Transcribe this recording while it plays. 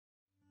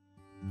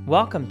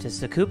Welcome to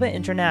Tsukuba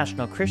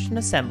International Christian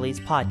Assembly's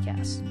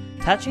podcast,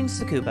 Touching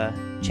Tsukuba,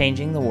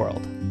 Changing the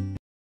World.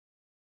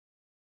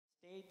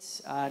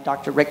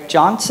 Dr. Rick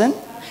Johnson.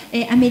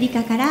 アメリ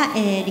カから、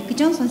リック・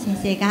ジョンソン先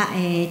生が、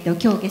今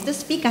日ゲスト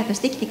スピーカーとし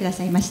て来てくだ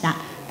さいました。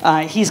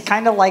He's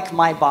kind of like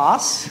my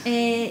boss.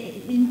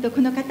 こ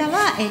の方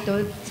は、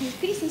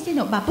クリス先生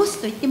の、ボ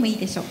スと言ってもいい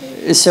でしょう。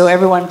So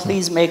everyone,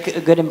 please make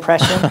a good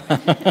impression. だ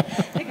か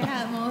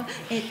らもう、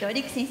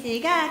リック先生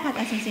がカー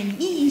ター先生に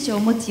いい印象を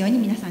持つように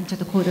皆さんちょっ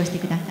と行動して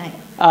ください。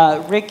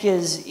Rick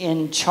is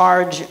in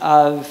charge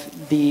of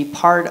the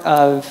part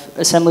of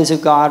Assemblies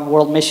of God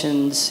World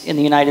Missions in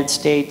the United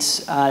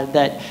States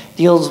that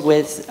deals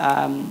with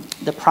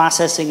the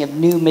processing of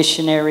new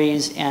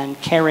missionaries and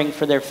caring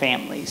for their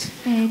families.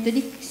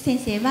 リック先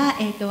生は、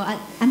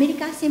アメリ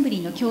カアッセンブリ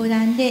ーの教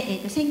団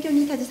で、宣教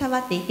に携わ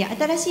っていて、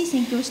新しい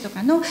宣教師と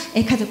かの、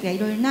家族やい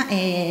ろいろな、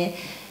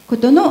こ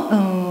と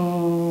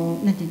の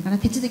なんていうのかな、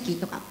手続き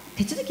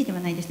では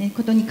ないですね、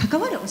ことに関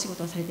わるお仕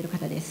事をされている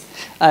方です。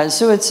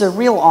So it's a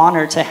real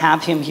honor to have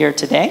him here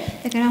today.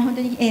 だから本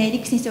当に、リッ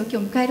ク先生を今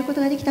日迎えるこ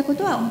とができたこ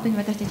とは本当に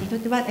私たちにとっ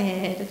ては、と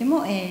て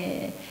も、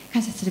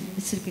感謝する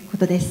こ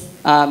とです。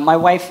My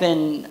wife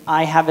and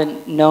I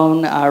haven't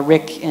known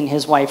Rick and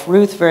his wife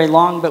Ruth very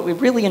long, but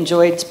we've really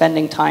enjoyed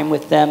spending time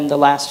with them the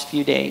last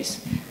few days.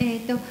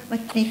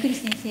 クリ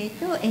ス先生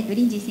と、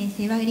リンジー先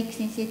生はリック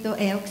先生と、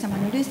奥様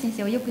のルース先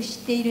生をよく知っ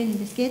ているん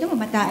ですけれども、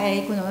また、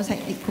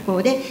こ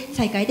こで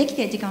再会でき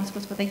て時間を過ご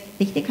すことが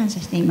できて感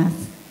謝しています。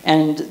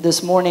And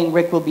this morning,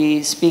 Rick will be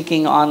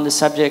speaking on the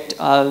subject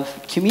of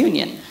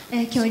communion.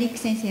 今日リック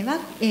先生は、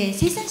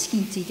聖餐式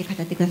について語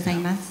ってください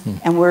ます。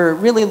And we're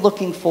really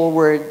looking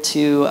forward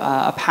to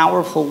a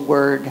powerful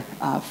word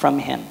from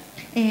him.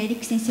 リッ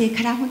ク先生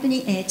から本当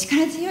に、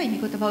力強い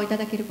御言葉をいた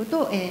だけるこ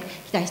とを、期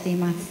待してい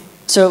ます。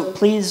So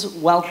please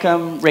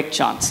welcome Rick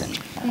Johnson.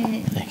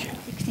 Thank you.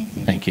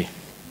 Thank you.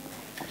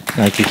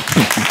 Thank you.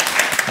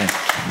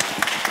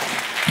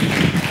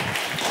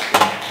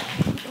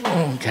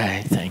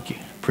 Okay, thank you.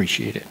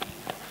 Appreciate it.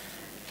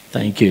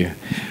 Thank you.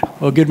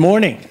 Well, good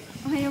morning.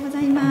 おはようご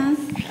ざいます。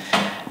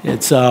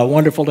It's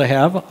wonderful to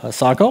have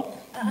Asako.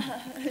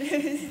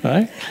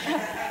 Right?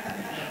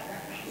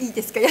 いい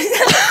ですか、私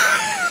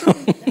が通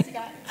訳さ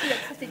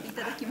せてい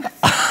ただきます。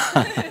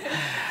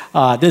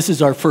This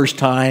is our first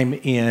time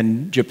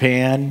in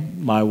Japan.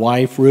 My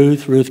wife,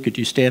 Ruth. Ruth, could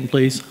you stand,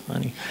 please,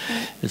 honey?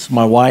 This is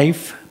my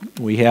wife.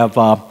 We have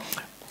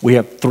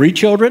 3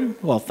 children.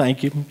 Well,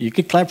 thank you. You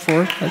can clap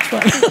for her. That's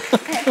fine. リ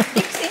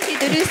ック先生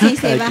とルース先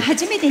生は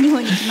初めて日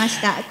本に来ま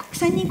した。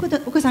3人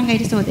お子さんがい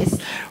るそうです。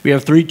We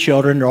have 3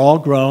 children. They're all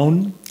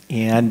grown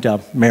and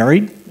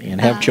married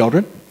and have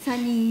children. 3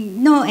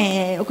人の、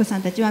お子さ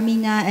んたちはみ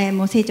んな、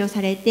もう成長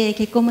されて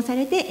結婚もさ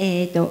れ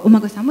て、お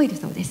孫さんもいる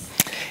そうです。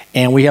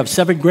And we have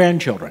 7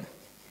 grandchildren.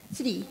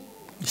 7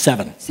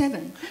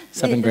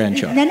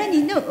 grandchildren. 7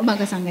人のお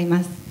孫さんがい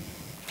ます。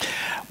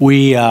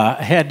We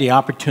had the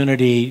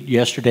opportunity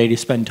yesterday to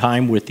spend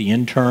time with the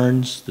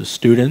interns, the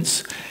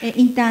students.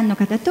 インターンの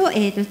方と、昨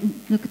日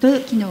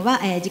は、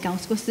時間を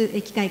過ごす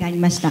機会があり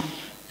ました。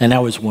And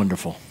that was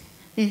wonderful.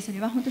 それ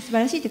は本当素晴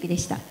らしい時で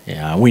した。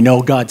Yeah, we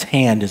know God's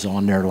hand is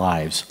on their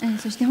lives.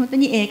 そして本当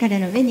に、彼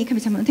らの上に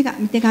神様の手が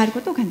あるこ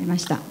とを感じま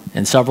した。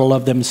And several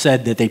of them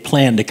said that they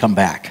plan to come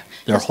back.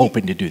 They're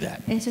hoping to do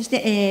that. そし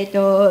て、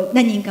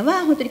何人か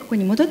は本当にここ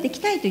に戻ってき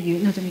たいと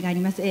いう望みがあり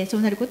ます。そ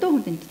うなることを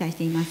本当に期待し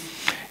ています。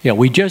Yeah,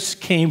 we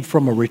just came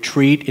from a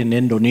retreat in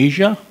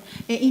Indonesia.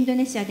 インド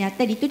ネシアであっ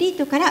たリトリー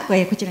トからこ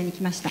ちらに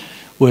来ました。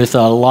With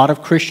a lot of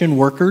Christian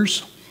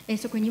workers.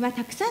 そこには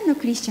たくさんの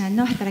クリスチャン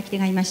の働き手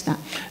がいました。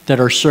That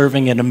are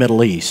serving in the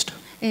Middle East.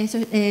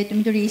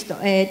 ミドルイースト、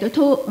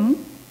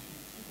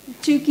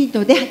中近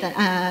東で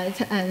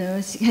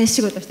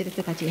仕事している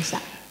人たちでした。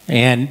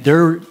And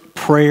their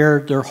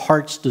prayer, their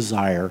heart's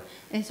desire.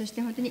 そし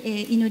て本当に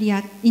祈り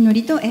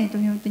と本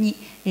当に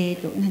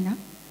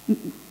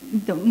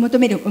求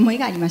める思い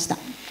がありました。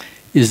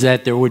Is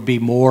that there would be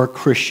more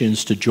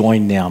Christians to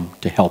join them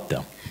to help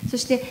them. そ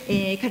し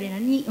て、彼ら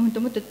にもっと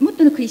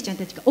のクリスチャン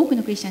たちが多く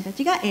のクリスチャンた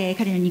ちが、彼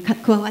らに加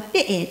わっ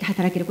て、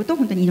働けることを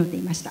本当に祈って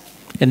いました。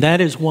And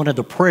that is one of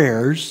the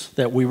prayers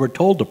that we were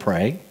told to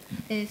pray.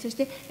 そし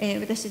て、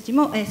私たち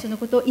も、その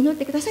ことを祈っ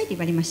てくださいと言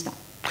われました。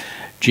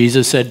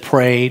Jesus said,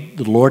 "Pray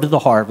the Lord of the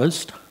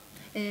harvest."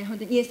 本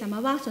当にイエス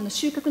様はその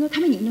収穫のた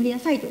めに祈りな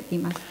さいと言ってい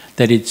ます。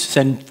That He'd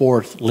send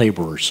forth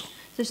laborers.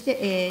 そし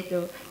て、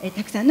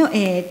たくさんの、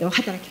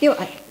働き手を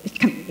与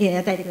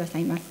えてくださ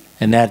います。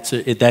And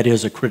that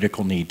is a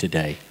critical need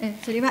today.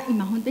 それは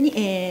今本当に、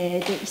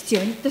必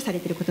要とされ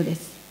ていることで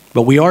す。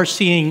But we are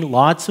seeing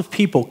lots of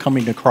people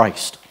coming to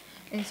Christ.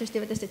 そして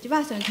私たち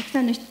はそのたく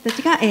さんの人た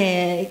ちが、ク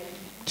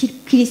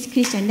リス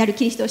チャンになる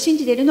キリストを信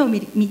じているのを見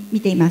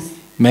ています。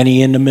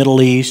Many in the Middle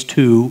East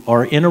who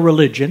are in a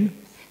religion.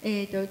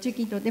 中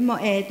近東でも、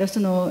そ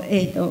の、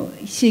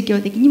宗教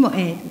的にも、ク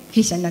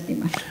リスチャンになってい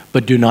ます。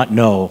But do not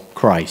know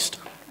Christ.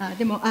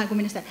 でもご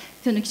めんなさい。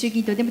その中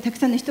近東でもたく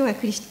さんの人がイ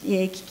エ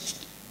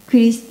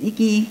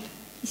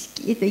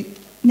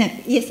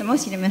ス様を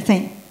知りませ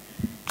ん。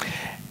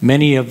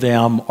Many of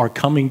them are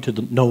coming to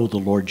know the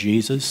Lord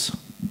Jesus,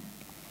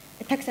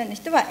 たくさんの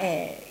人は、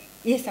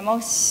イエス様を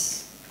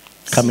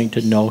coming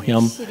to know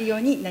Him. 知るよ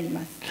うになり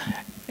ます。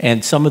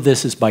And some of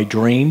this is by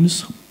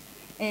dreams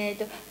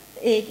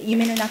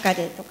夢の中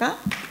でとか、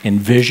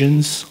 and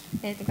visions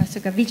とかそ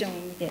れからビジョンを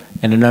見て、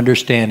 and an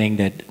understanding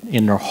that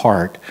in their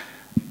heart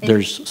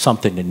there's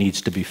something that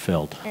needs to be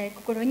filled.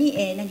 心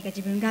に、何か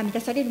自分が満た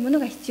されるもの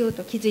が必要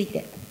と気づい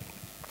て、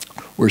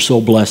 We're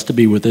so blessed to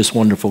be with this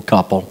wonderful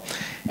couple.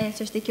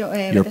 そして今日、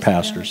 Your 私たち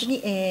は pastors.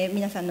 本当に、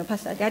皆さんのパ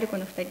スターであるこ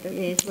の2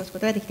人と、過ごすこ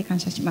とができて感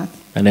謝します。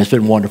 And it's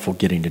been wonderful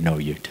getting to know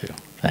you too.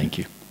 Thank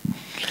you.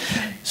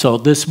 So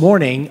this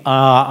morning,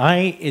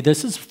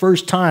 this is the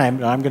first time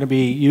that I'm going to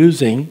be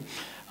using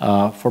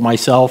for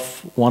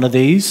myself one of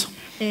these.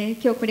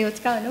 今日これを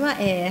使うのは、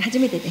初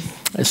めてです。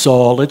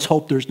So let's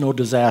hope there's no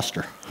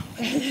disaster.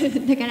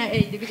 だから、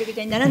ぐちゃぐ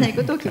ちゃにならない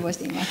ことを希望し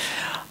ています。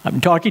I'm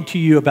talking to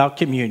you about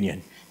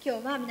communion. 今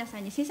日は皆さ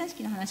んに生産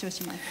式の話を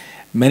します。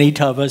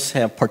Many of us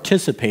have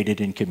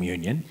participated in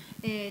communion.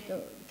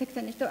 たく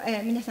さんの人、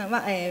皆さん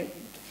は、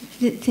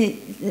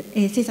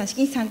生産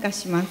式に参加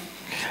します。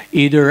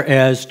Either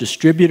as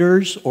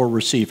distributors or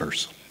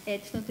receivers.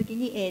 その時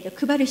に、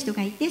配る人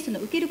がいて、その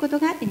受けること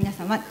があって、皆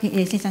さんは、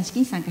生産式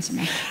に参加し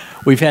ます。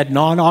We've had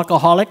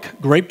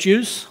non-alcoholic grape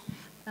juice.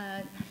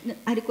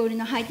 アルコール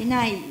の入って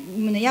ない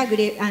ものやブ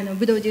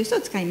ドウジュースを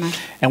使います。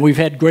And we've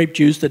had grape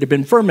juice that have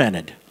been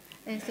fermented.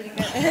 それ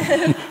から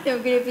で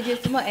もグレープジュ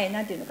ースも、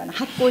なんていうのかな、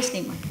発酵して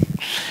います。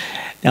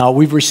Now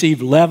we've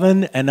received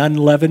leaven and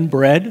unleavened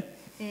bread.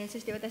 そ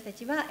して私た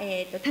ちは、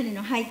種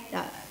の入っ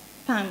た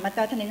パンま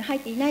たは種の入っ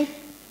ていない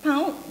パ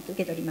ンを受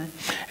け取ります。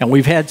And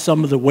we've had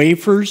some of the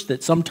wafers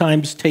that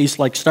sometimes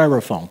taste like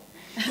styrofoam.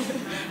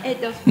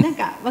 なん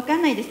かわか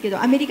んないですけ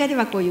ど、アメリカで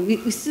はこうい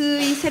う薄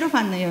いセロフ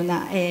ァンのよう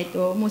な、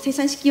もう生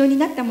産式用に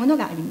なったもの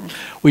があります。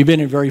We've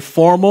been in very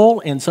formal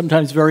and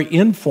sometimes very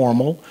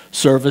informal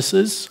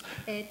services.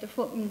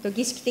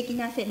 儀式的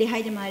な礼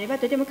拝でもあれば、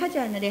とてもカジ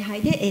ュアルな礼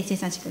拝で、生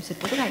産式をする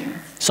ことがありま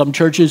す。Some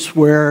churches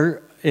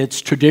where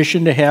it's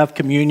tradition to have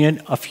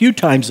communion a few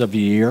times of a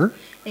year.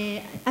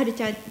 あ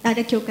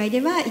る教会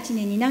では1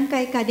年に何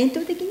回か伝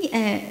統的に、ト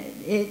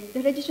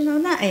ラディショナル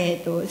な、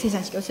生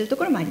産式をすると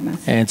ころもありま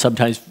す。And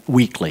sometimes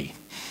weekly.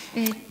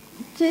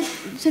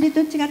 それと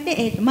違っ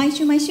て、毎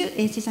週、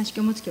生産式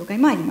を持つ教会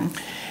もあります。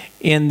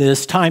In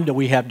this time that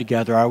we have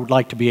together, I would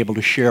like to be able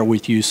to share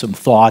with you some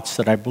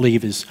thoughts that I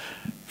believe is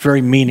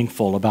very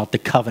meaningful about the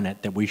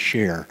covenant that we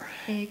share.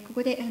 こ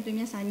こで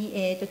皆さんに、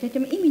とて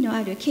も意味の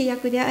ある契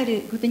約であ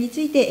ることに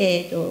つい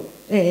て、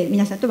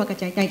皆さんと分か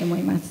ち合いたいと思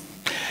います。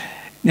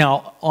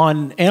Now,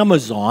 on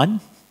Amazon,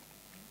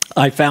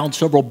 I found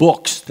several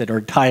books that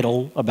are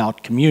titled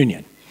about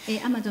communion.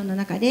 アマゾンの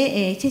中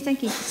で、生産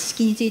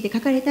式について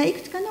書かれたい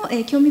くつかの、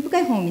興味深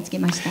い本を見つけ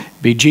ました。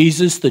Be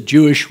Jesus, the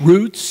Jewish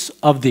roots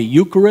of the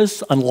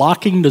Eucharist,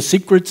 unlocking the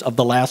secrets of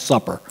the Last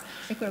Supper.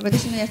 これ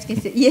私のやつで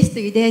す。イエスと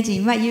ユダヤ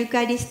人はユー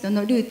カリスト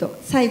のルート、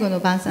最後の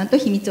晩餐と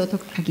秘密を解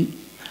く鍵。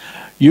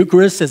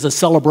Eucharist is a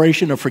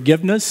celebration of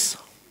forgiveness.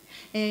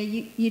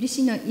 許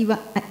しの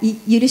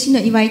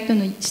祝いと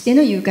して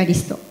のユーカリ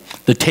スト。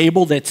The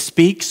table that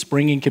speaks,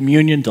 bringing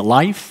communion to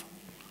life.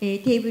 テ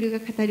ーブルが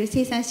語る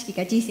生産式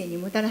が人生に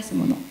もたらす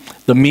もの。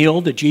The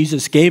meal that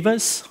Jesus gave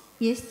us.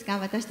 イエスが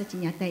私たち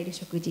に与える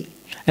食事。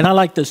And I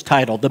like this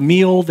title, The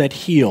Meal That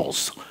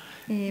Heals.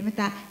 ま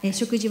た、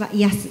食事は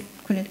癒す。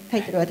このタ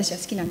イトルは私は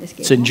好きなんです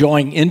け It's れども。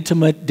 enjoying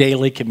intimate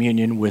daily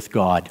communion with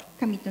God.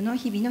 神との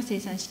日々の生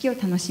産式を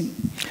楽しむ。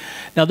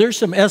Now, there's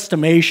some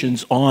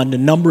estimations on the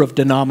number of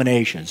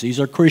denominations.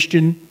 These are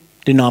Christian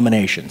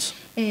denominations.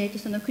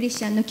 そのクリス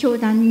チャンの教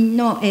団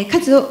の、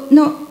数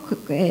の、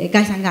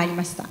概算があり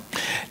ました。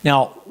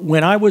Now,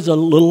 when I was a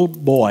little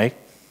boy,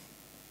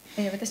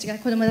 私が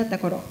子供だった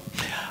頃、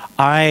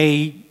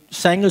I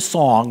sang a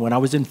song when I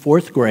was in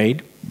fourth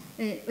grade.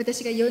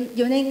 私が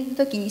4年の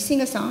時に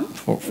sing a song.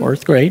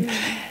 Fourth grade.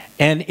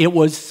 And it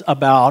was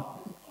about,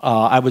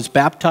 I was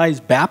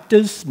baptized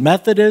Baptist,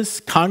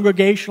 Methodist,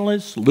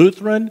 Congregationalist,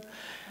 Lutheran.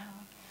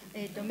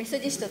 メソ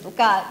ジストと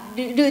か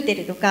ルーテ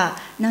ルとか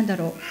なんだ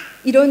ろ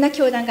ういろんな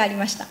教団があり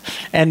ました。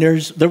And there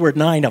were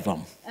 9 of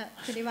them.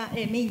 それは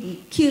メイン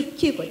に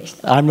9個でし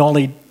た。I'm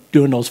only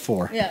doing those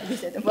 4. Yeah,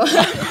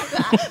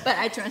 but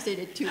I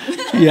translated 2.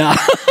 Yeah,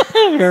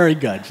 very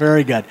good,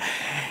 very good.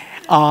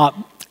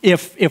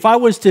 If I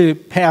was to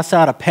pass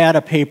out a pad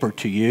of paper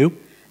to you,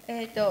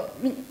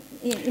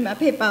 今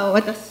ペーパーを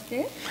渡し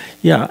て。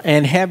yeah,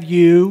 and have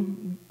you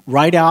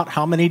write out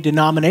how many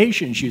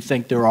denominations you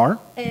think there are.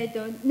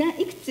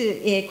 いく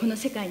つ、この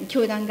世界に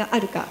教団があ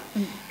るか、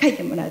書い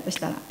てもらうとし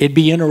たら。It'd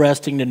be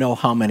interesting to know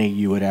how many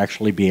you would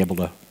actually be able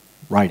to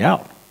write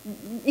out.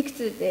 いく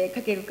つで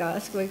書けるか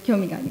すごい興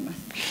味があります。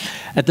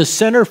At the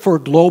Center for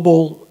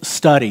Global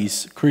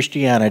Studies,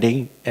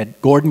 Christianity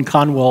at Gordon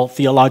Conwell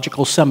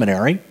Theological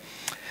Seminary,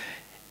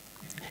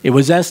 it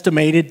was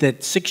estimated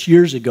that 6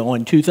 years ago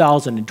in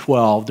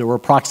 2012, there were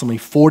approximately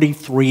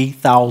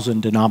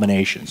 43,000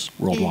 denominations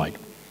worldwide.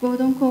 ゴー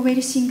ドン・コーウェ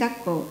ル神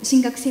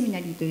学セミナ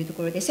リーというと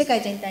ころで世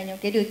界全体にお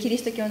けるキリ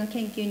スト教の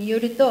研究によ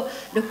ると、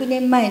6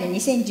年前の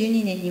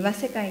2012年には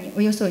世界に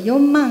およそ4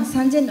万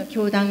3000の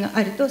教団が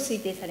あると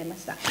推定されま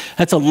した。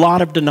That's a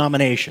lot of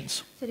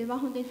denominations. それは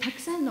本当にたく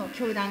さんの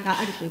教団が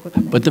あるということ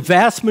にな But り the ま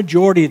す。 vast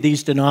majority of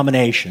these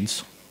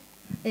denominations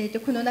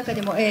この中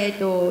でも、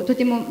と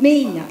てもメ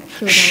インな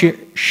教団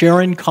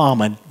share in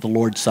common the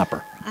Lord's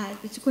Supper.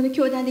 この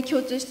教団で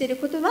共通している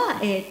こと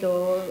は、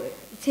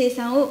生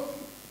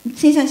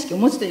産式を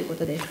持つというこ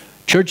とです。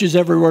Churches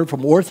everywhere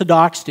from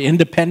Orthodox to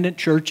independent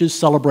churches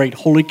celebrate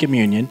Holy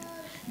Communion.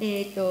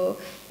 正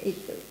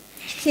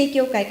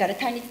教会から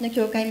単立の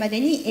教会まで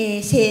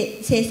に、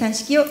生産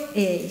式を、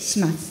し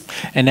ます。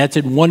And that's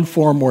in one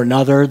form or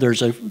another.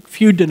 There's a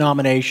few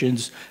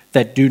denominations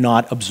that do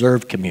not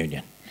observe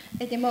communion.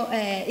 でも、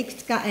いく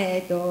つか、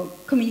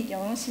コミュニケーショ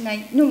ンをしな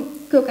いの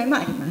教会も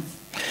あります。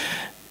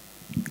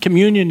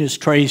Communion is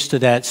traced to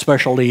that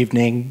special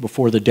evening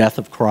before the death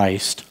of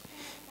Christ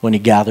when he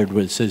gathered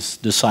with his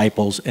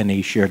disciples and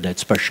he shared that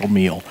special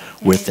meal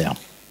with them.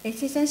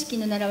 生産式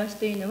の習わし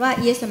というのは、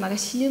イエス様が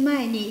死ぬ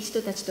前に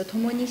人たちと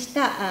共にし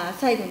た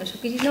最後の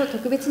食事の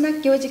特別な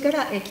行事か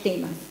ら来てい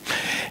ます。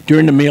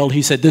During the meal, he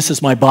said, "This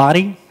is my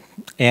body,"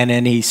 and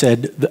then he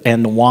said,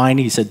 and the wine,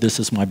 he said,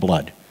 "This is my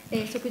blood."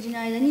 食事の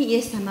間にイ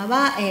エス様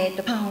は、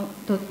パンを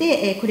取っ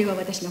て、これは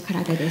私の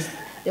体です。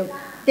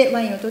で、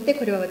ワインを取って、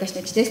これは私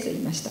の血ですと言い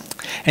ました。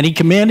And he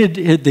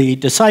commanded the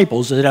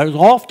disciples that as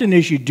often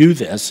as you do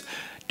this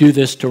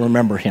to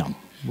remember him.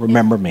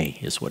 Remember me,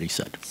 is what he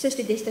said. そし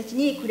て弟子たち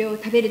にこれを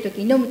食べると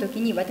き、飲むと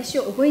きに私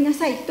を覚えな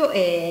さいと、イ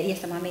エ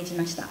ス様は命じ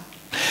ました。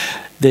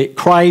That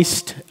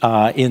Christ,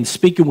 in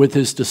speaking with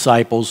his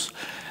disciples,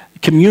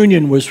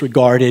 communion was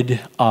regarded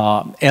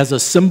as a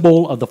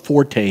symbol of the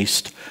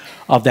foretaste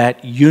of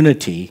that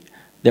unity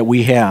that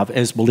we have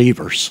as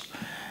believers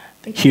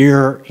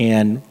here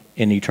and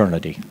in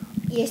eternity.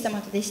 イエス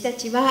様と弟子た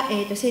ちは、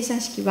生産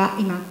式は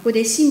今ここ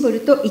でシンボ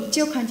ルと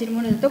一致を感じる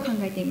ものだと考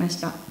えていまし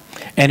た。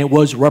And it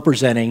was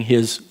representing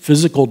his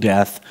physical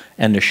death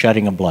and the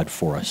shedding of blood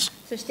for us.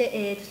 そし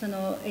て、そ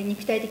の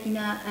肉体的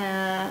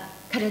な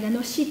体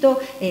の死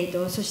と、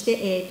そし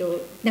て、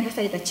流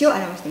された血を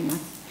表しています。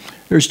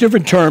There's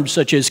different terms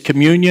such as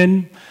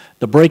communion,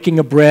 the breaking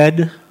of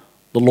bread,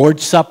 the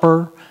Lord's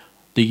Supper,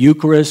 the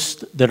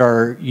Eucharist that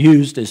are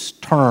used as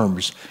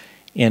terms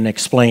in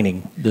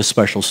explaining this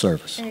special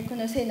service. こ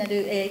の聖な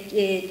る、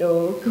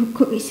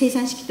生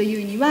産式と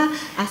いうには、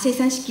生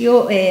産式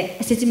を、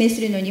説明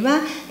するのに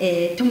は、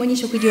共に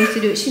食事を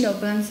する主の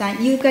晩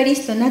餐、ユーカリ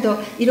ストなど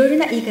いろいろ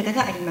な言い方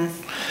がありま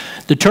す。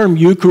The term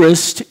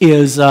Eucharist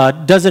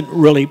doesn't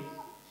really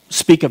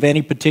speak of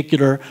any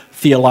particular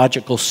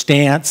theological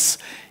stance.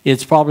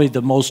 It's probably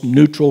the most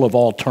neutral of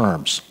all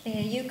terms.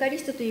 ユーカリ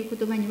ストという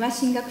言葉には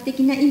神学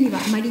的な意味は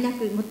あまりな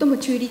く、最も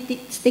中立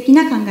的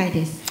な考え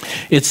です。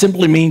It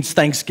simply means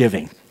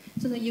thanksgiving.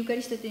 そのユーカ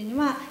リストというの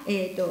は、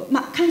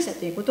感謝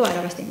ということを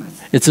表していま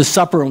す。It's a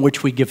supper in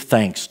which we give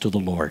thanks to the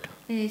Lord.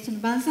 その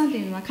晩餐と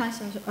いうのは感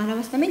謝を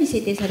表すために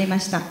制定されま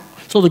した。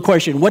So the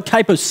question, what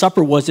type of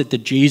supper was it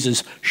that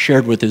Jesus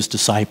shared with his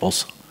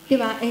disciples? で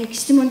は、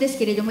質問です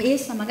けれども、イエ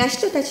ス様が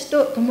人たち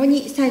と共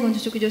に最後の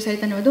食事をされ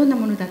たのはどんな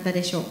ものだった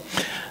でしょう。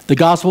The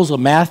Gospels of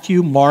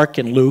Matthew,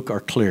 Mark, and Luke are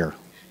clear.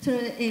 その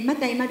マ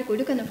タイ、マルコ、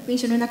ルカの福音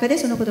書の中で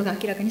そのことが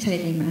明らかにされ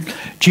ています。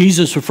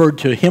Jesus referred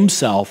to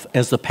himself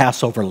as the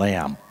Passover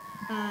lamb.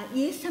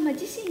 イエス様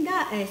自身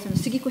がその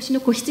杉越の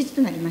子羊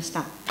となりまし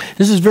た。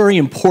This is very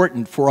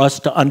important for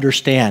us to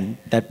understand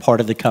that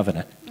part of the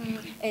covenant.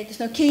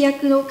 その契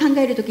約を考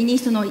えるときに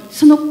その事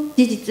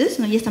実、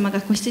そのイエス様が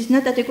子羊にな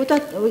ったということは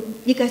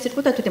理解する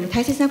ことはとても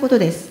大切なこと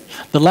です。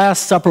The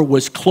Last Supper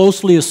was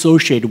closely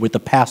associated with the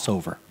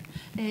Passover.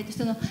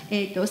 その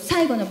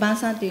最後の晩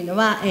餐というの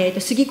は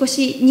杉越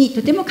に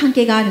とても関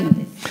係があるの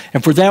です。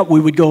And for that,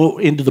 we would go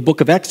into the book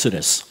of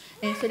Exodus.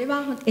 それ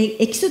は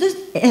エキソド出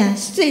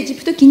エジ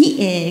プト記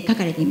に書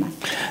かれています。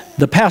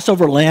The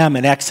Passover lamb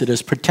in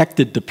Exodus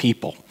protected the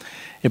people.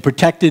 It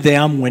protected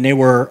them when they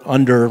were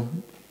under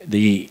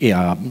the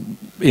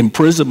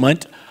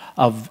imprisonment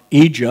of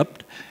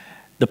Egypt.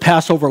 The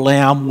Passover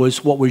lamb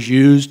was what was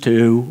used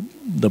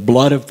the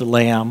blood of the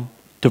lamb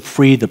to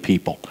free the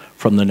people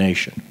from the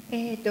nation.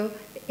 出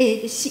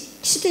エ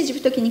ジ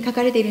プト記に書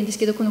かれているんです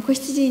けど、この子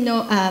羊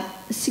の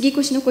杉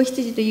越の子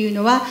羊という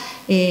のは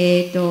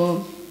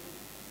人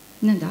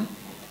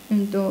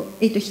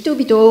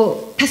々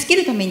を助け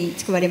るために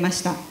作られま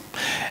した。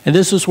And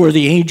this is where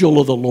the angel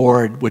of the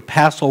Lord would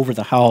pass over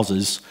the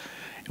houses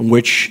in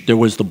which there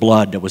was the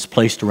blood that was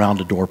placed around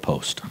the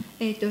doorpost.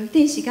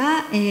 天使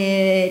が、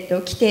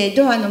来て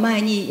ドアの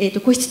前に、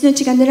子羊の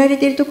血が塗られ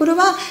ているところ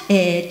は、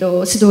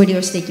素通り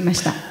をしていきま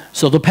した。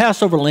So the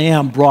Passover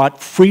lamb brought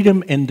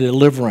freedom and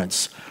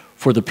deliverance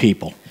for the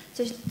people.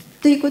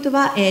 ということ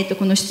は、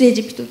この出エ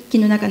ジプト記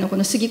の中のこ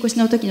の杉越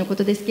の時のこ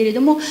とですけれ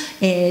ども、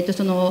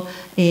その、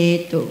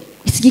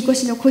杉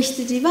越の子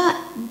羊は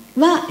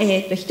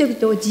人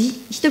々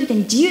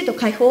に自由と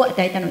解放を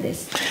与えたので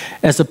す。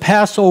As the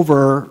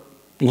Passover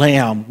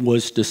lamb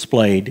was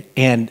displayed,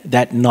 and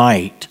that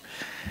night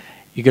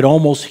you could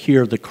almost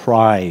hear the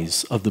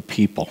cries of the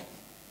people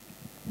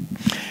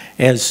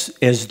as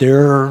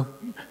they're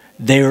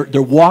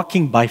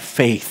walking by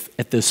faith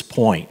at this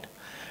point.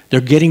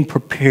 They're getting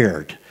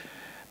prepared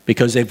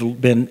because they've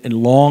been a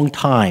long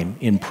time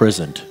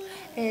imprisoned.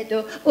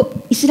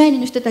 イスラエル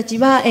の人たち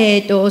は、な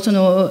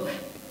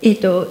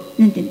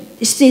んて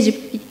出エジ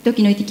プト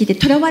記の時で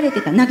囚われ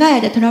てた、長い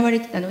間囚われ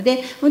てたの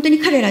で、本当に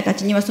彼らた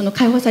ちにはその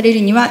解放され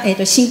るには、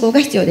信仰が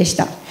必要でし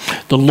た。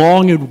The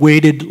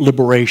long-awaited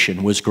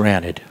liberation was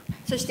granted.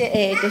 そし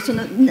て、そ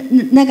の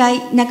長い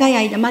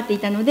間待ってい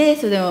たので、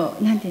その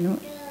なんていうの、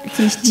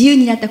その自由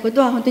になったこと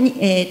は本当に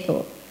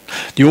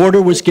The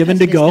order was given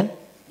to go.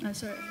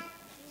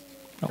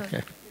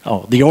 Okay.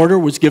 Oh, the order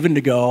was given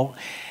to go,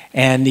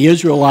 and the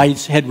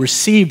Israelites had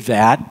received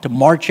that to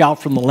march out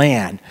from the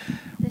land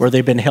where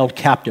they've been held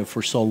captive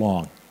for so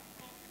long.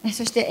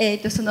 そして、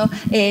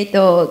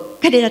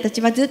彼らたち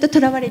はずっと囚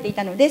われてい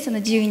たので、その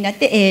自由になっ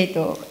て、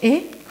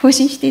行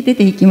進して出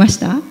ていきまし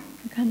た。わ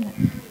かんない。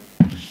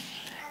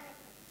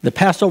The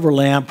Passover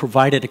lamb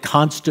provided a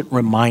constant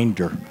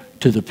reminder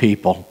to the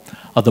people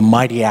of the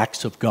mighty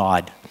acts of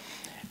God,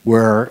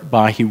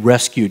 whereby He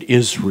rescued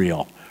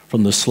Israel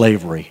from the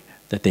slavery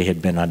that they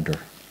had been under.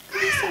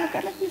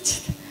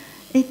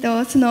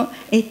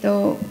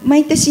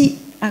 毎年、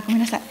ごめん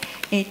なさい。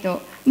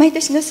毎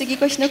年の杉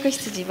越の子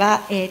羊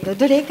は、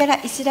奴隷から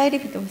イスラエル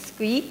人を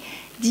救い、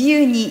自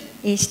由に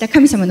した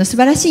神様の素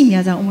晴らしい御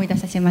業を思い出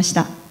させまし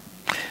た。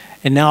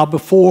And now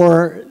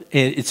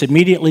it's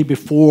immediately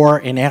before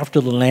and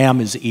after the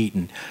lamb is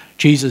eaten.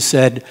 Jesus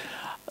said,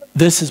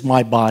 "This is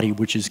my body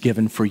which is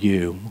given for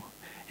you."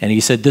 And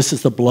He said, "This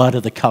is the blood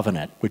of the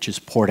covenant which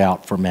is poured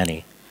out for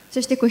many." そ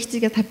して子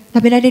羊が食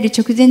べられる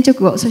直前直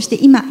後、そして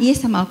今イエ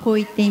ス様はこう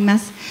言っていま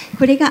す。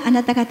これがあ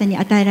なた方に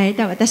与えられ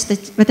た私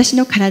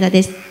の体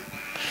です。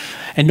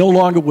And no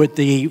longer would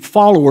the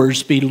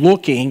followers be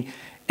looking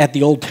at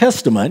the Old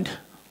Testament,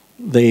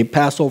 the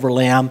Passover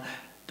lamb.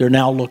 They're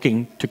now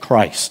looking to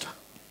Christ.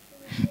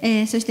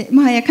 そして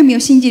もはや神を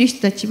信じる人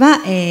たちは、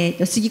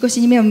杉越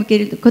に目を向け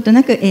ること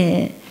なく、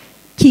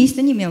キリス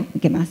トに目を向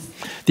けます。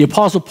The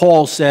Apostle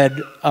Paul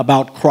said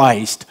about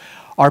Christ,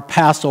 "Our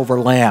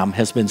Passover lamb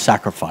has been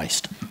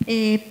sacrificed."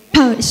 使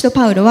徒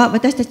パウロは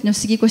私たちの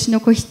杉越の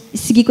子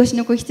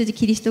羊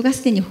キリストが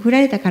すでに振ら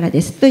れたからで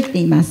すと言って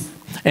います。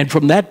And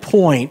from that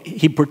point,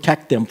 He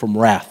protected them from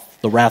wrath,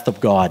 the wrath of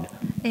God.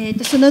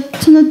 その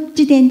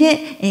時点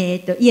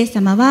で、イエス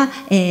様は、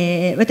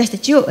私た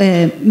ちを、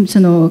そ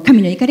の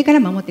神の怒りから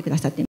守ってくだ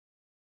さってい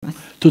ます。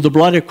Through the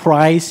blood of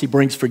Christ, He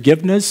brings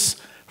forgiveness,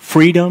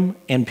 freedom,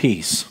 and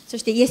peace. そ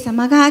してイエス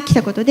様が来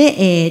たこと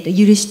で、許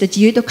しと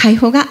自由と解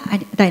放が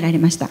与えられ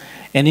ました。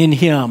And in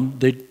Him,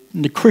 the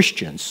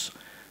Christians,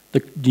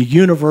 the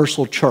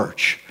universal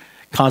church,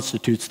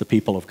 constitutes the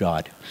people of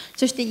God.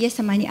 そしてイエス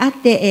様にあっ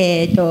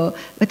て、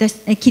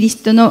キリス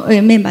トの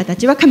メンバーた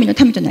ちは神の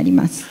民となり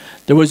ます。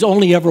There was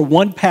only ever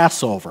one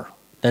Passover.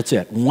 That's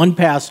it. One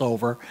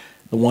Passover,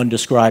 the one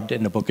described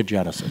in the book of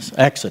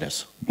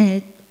Exodus.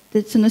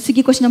 その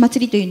杉越の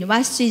祭りというの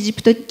は出エジ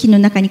プト記の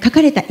中に書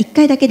かれた1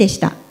回だけでし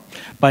た。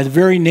By the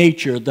very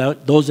nature,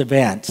 those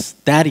events,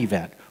 that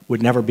event,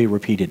 would never be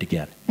repeated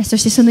again. そ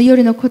してその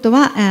夜のこと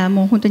は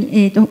もう本当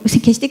に、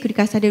決して繰り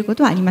返されるこ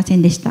とはありませ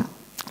んでした。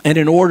And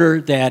in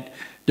order that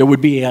there would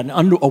be an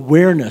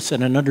awareness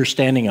and an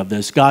understanding of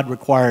this, God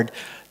required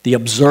the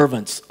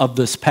observance of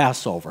this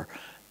Passover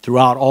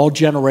throughout all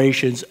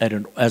generations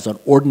as an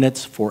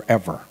ordinance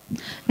forever.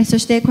 そ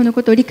してこの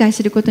ことを理解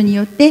することに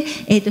よって、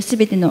す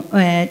べての、こ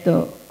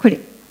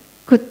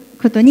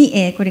と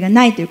に、これが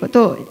ないというこ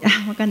とを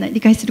分かんない理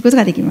解すること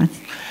ができます。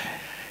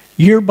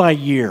Year by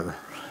year,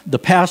 the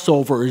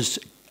Passover is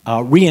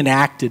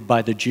reenacted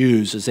by the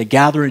Jews as they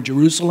gather in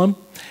Jerusalem,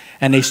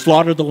 and they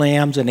slaughter the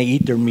lambs and they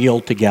eat their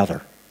meal together.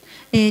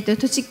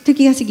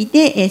 時が過ぎ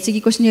て、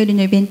杉越の夜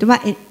のイベント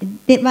は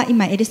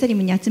今エルサレ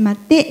ムに集まっ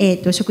て、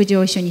食事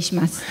を一緒にし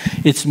ます。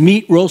It's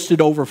meat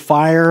roasted over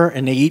fire,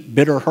 and they eat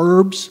bitter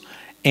herbs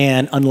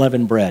and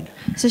unleavened bread.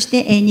 そし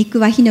て、肉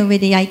は火の上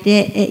で焼い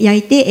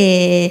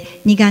て、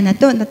苦穴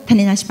と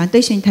種なしパンと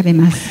一緒に食べ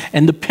ます。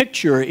And the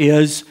picture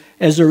is,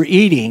 as they're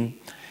eating,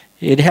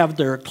 they'd have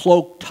their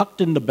cloak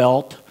tucked in the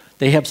belt,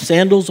 they have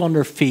sandals on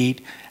their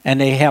feet, and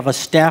they have a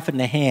staff in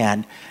the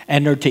hand,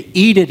 and they're to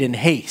eat it in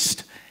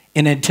haste,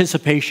 in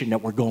anticipation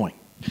that we're going.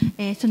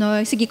 そ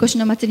の杉越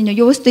の祭りの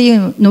様子とい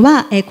うの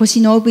は、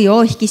腰の帯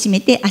を引き締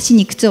めて、足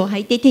に靴を履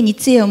いて、手に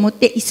杖を持っ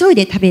て急い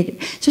で食べる。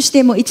そし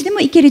てもういつで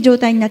も行ける状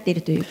態になってい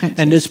るという感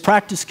じ And です。this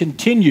practice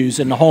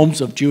continues in the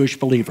homes of Jewish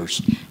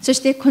believers. そし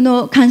てこ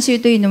の慣習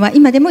というのは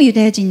今でもユ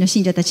ダヤ人の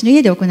信者たちの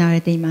家で行わ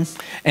れています。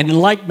And in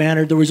like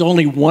manner, there was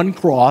only one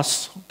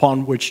cross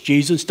upon which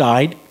Jesus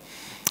died,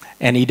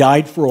 and He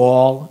died for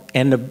all,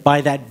 and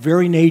by that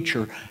very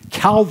nature,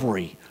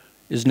 Calvary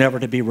is never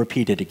to be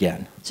repeated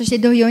again. そして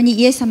同様に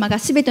イエス様が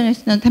すべての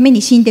人のため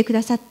に死んでく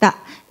ださった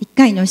一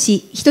回の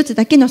死、一つ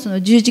だけのその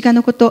十字架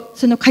のこと、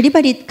そのカル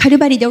バリ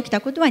で起き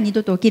たことは二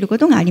度と起きるこ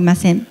とがありま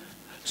せん。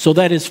So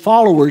that His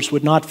followers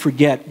would not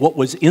forget what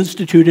was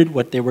instituted,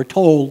 what they were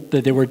told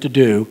that they were to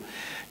do,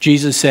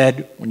 Jesus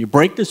said, when you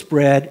break this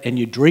bread and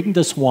you drink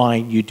this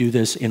wine, you do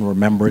this in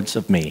remembrance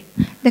of me.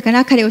 だか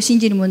ら彼を信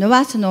じる者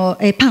はその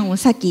パンを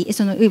裂き、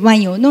そのワ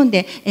インを飲ん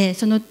で、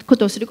そのこ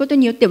とをすること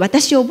によって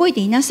私を覚えて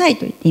いなさい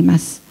と言っていま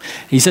す。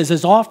He says,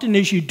 as often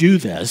as you do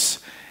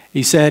this,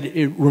 he said,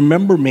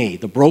 remember me,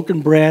 the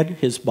broken bread,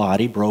 his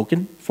body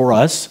broken for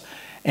us,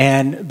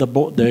 and the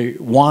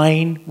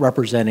wine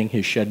representing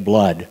his shed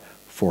blood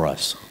for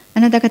us. あ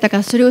なた方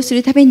がそれをす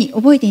るために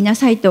覚えていな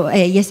さいと、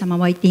イエス様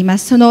は言っていま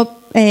す。その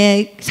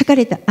裂か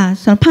れた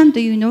そのパンと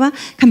いうのは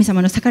神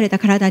様の裂かれた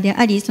体で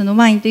あり、その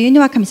ワインという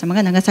のは神様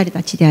が流され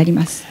た血であり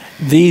ます。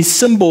These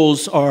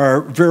symbols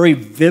are very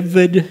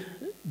vivid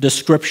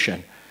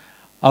description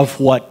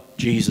of what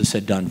Jesus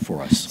had done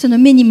for us. その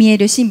目に見え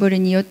るシンボル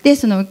によって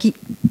そのキ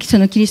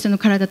リストの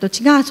体と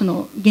血がそ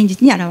の現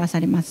実に表さ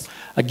れます。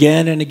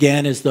Again and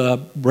again, as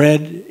the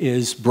bread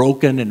is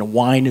broken and the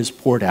wine is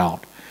poured out,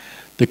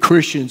 the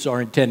Christians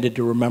are intended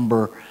to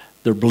remember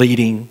their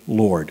bleeding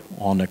Lord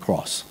on the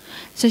cross.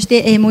 そし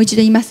て、もう一度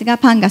言いますが、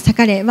パンが裂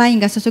かれ、ワイン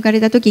が注がれ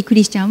たとき、ク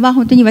リスチャンは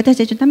本当に私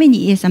たちのため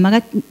にイエス様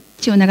が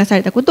血を流さ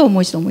れたことをも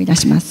う一度思い出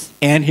します。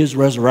And his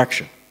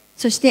resurrection.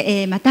 そし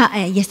て、ま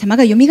たイエス様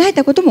がよみがえっ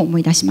たことも思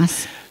い出しま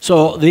す。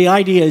So the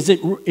idea is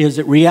it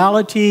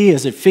reality?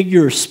 Is it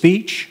figure of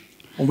speech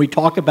when we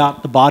talk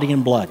about the body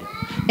and blood?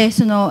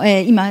 その、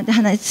今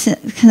話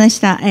し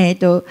た、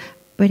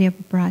body of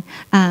blood、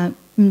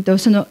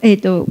その、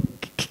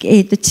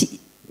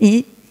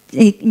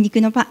肉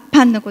の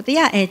パンのこと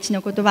や血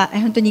のことは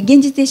本当に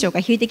現実でしょうか、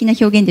比喩的な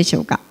表現でし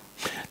ょうか。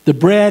The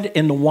bread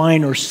and the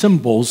wine are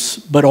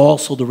symbols, but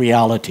also the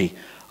reality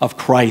of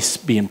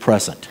Christ being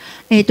present.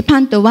 パ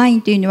ンとワイ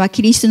ンというのは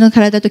キリストの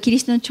体とキリ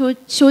ストの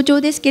象徴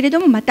ですけれ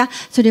ども、また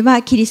それ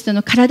はキリスト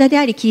の体で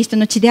あり、キリスト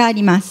の血であ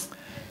ります。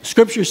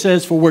Scripture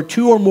says, "For where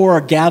two or more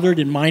are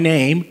gathered in my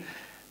name,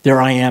 there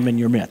I am in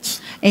your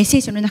midst."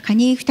 聖書の中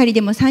に2人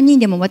でも3人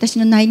でも私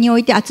の内にお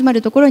いて集ま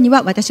るところに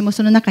は私も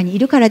その中にい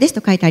るからです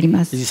と書いてあり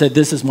ます。He said,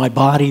 "This is my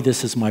body,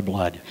 this is my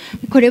blood."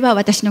 これは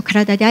私の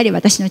体であり、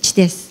私の血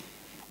です。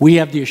We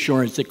have the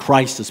assurance that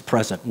Christ is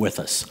present with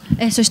us.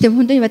 そして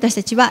本当に私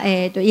たちは、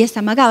イエス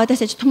様が私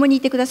たちと共にい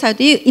てくださる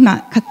という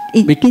今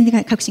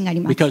確信があり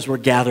ます。Because we're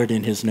gathered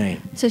in his name.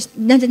 そして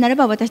なぜなら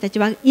ば私たち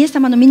はイエス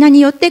様の皆に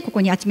よってこ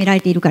こに集めら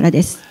れているから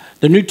です。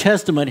The New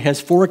Testament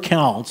has 4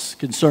 accounts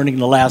concerning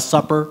the Last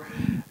Supper,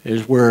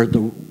 is where the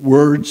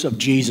words of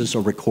Jesus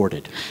are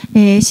recorded.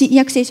 新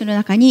約聖書の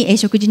中に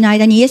食事の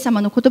間にイエス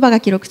様の言葉が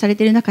記録され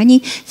ている中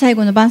に最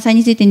後の晩餐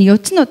についての4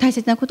つの大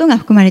切なことが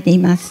含まれてい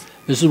ます。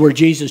This is where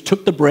Jesus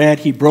took the bread,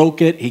 he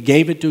broke it, he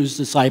gave it to his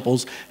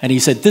disciples, and he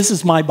said, "This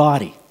is my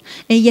body."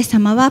 イエス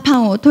様はパ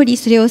ンを取り、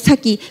それを裂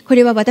き、こ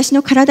れは私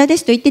の体で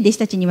すと言って弟子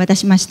たちに渡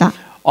しました。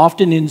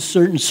Often in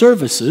certain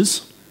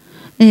services,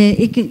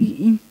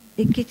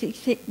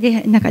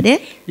 中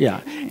で、yeah,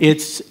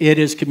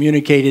 it is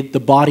communicated the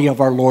body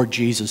of our Lord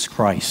Jesus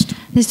Christ.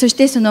 そし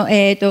てその、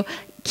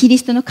キリ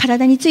ストの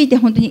体について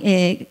本当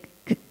に、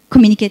コ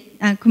ミュニケ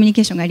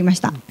ーションがありまし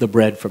た。The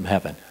bread from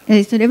heaven.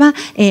 それは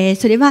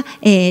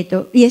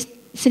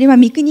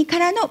御国か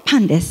らのパ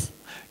ンです。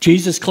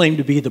Jesus claimed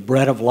to be the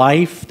bread of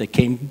life that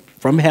came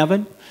from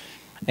heaven,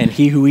 and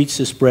he who eats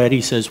this bread,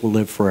 he says, will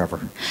live forever.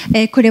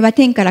 これは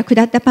天から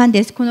下ったパン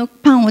です。この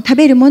パンを食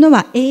べる者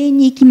は永遠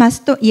に生きま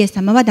すとイエス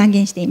様は断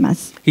言していま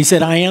す。He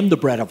said, I am the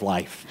bread of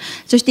life.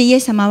 そしてイエ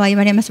ス様は言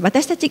われます。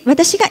私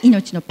が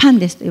命のパン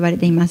ですと言われ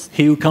ています。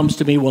He who comes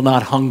to me will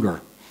not hunger.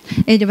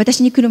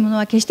 私に来る者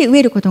は決して飢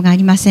えることがあ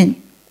りません。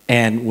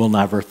And will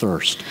never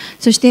thirst.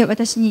 そして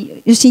私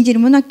に信じる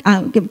者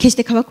は決し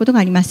て乾くことが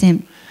ありませ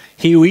ん。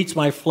He who eats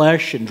my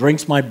flesh and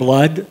drinks my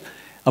blood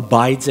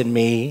abides in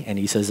me, and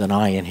he says, and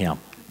I in him.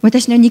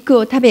 私の肉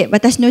を食べ、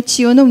私の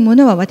血を飲む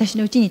者は私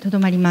のうちにとど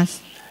まりま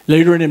す。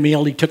Later in the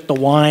meal, he took the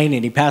wine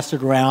and he passed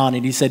it around,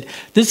 and he said,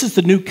 this is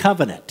the new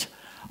covenant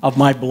of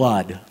my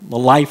blood. The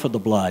life of the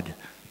blood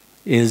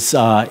is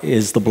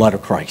the blood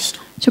of Christ.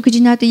 食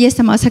事の後、イエス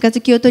様は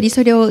杯を取り、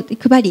それを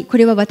配り、こ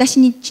れは私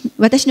の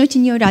血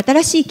による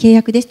新しい契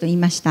約ですと言い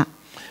ました。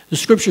The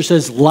scripture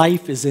says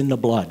life is in the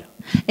blood.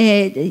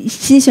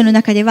 聖書の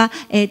中では、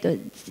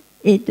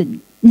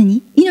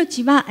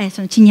命は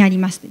その血にあり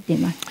ますと言ってい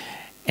ます。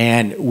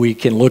And we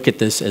can look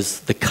at this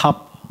as the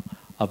cup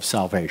of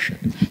salvation.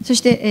 そ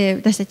して、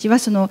私たちは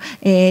その、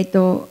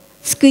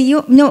救い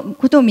の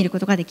ことを見るこ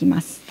とができ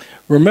ます。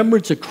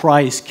Remembrance of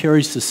Christ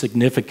carries the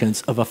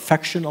significance of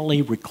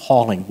affectionately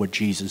recalling what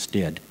Jesus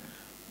did.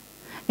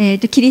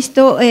 キリス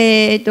トを、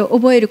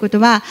覚えること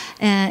は、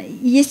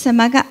イエス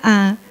様が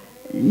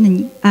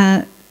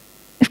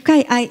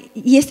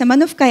イエス様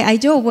の深い愛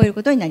情を覚える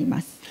ことになり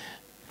ます。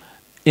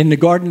In the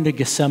Garden of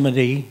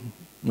Gethsemane,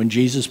 when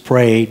Jesus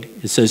prayed,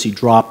 it says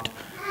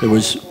there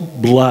was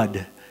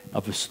blood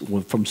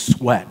from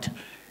sweat,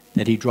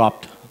 that he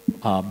dropped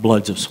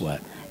bloods of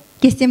sweat.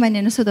 ゲッセマ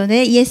ネの外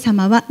でイエス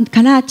様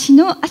から血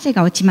の汗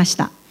が落ちまし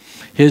た。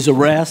His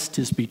arrest,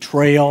 his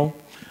betrayal,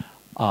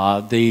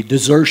 the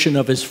desertion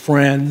of his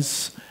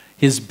friends,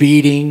 his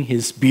beating,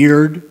 his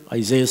beard.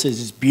 Isaiah says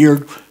his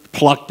beard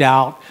plucked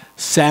out,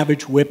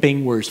 savage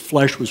whipping where his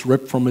flesh was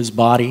ripped from his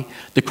body,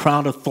 the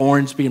crown of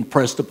thorns being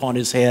pressed upon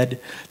his head,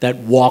 that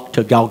walk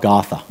to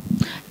Golgotha.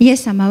 イエ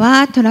ス様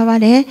は囚わ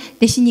れ、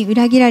弟子に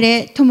裏切ら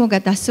れ、友が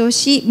脱走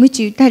し、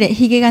鞭打たれ、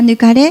ひげが抜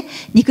かれ、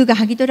肉が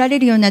剥ぎ取られ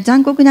るような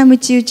残酷な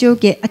鞭打ちを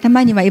受け、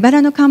頭には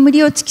茨の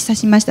冠を突き刺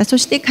しました。そ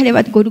して彼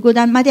はゴルゴ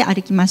ダまで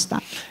歩きまし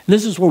た。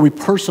This is where we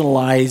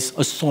personalize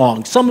a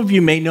song. Some of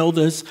you may know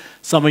this,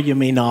 some of you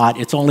may not.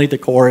 It's only the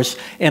chorus,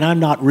 and I'm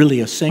not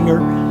really a singer,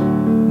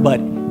 but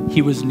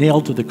He was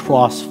nailed to the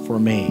cross for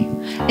me.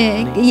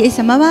 イエス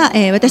様は、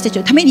私たち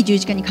のために十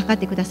字架にかかっ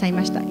てください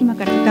ました。今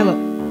から歌う。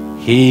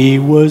He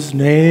was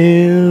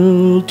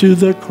nailed to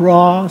the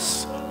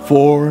cross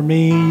for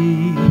me.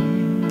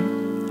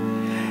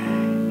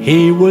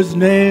 He was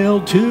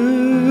nailed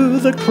to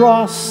the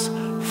cross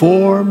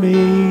for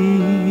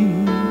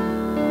me.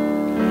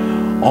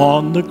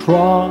 On the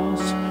cross,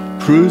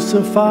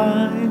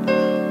 crucified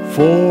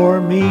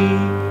for me,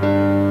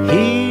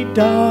 He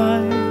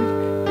died.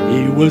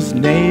 He was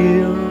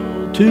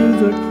nailed to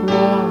the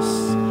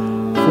cross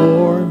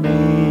for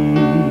me.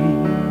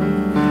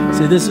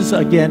 See, this is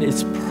again,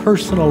 it's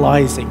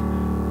personalizing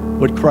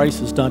what Christ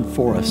has done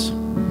for us.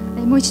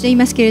 もう一度言い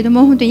ますけれど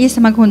も、本当にイエス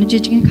様がこの十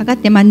字架にかかっ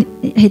て、針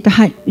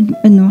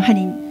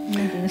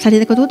にさ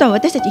れたことは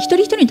私たち一人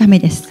一人のため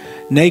です。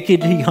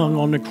Naked, he hung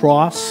on the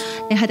cross.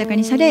 裸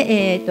にさ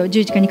れ、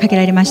十字架にかけ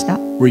られました。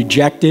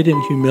Rejected and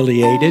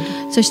humiliated.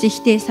 そして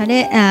否定さ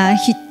れ、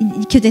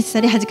拒絶さ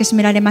れ、恥ずかし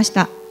められまし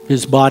た。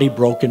His body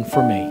broken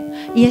for me.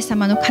 イエス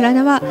様の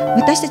体は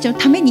私たちの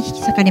ために引き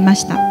裂かれま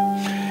した。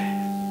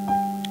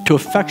To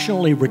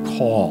affectionately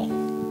recall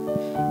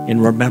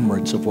in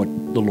remembrance of what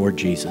the Lord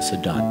Jesus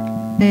had done.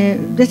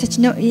 私た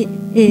ちの、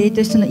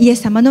そのイエ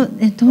ス様の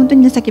本当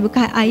に情け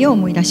深い愛を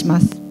思い出しま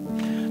す。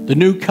The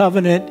new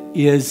covenant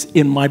is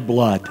in my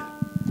blood.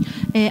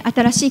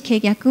 新しい契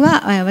約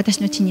は私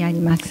の血にあ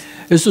ります。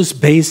This was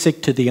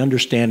basic to the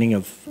understanding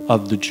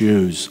of the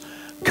Jews'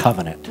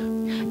 covenant.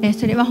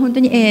 それは本当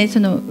に、そ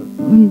の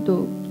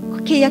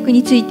契約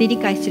について理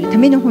解するた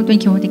めの本当に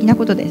基本的な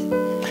ことです。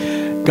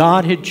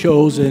God had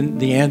chosen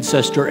the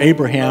ancestor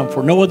Abraham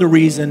for no other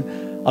reason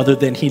other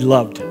than he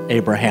loved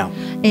Abraham.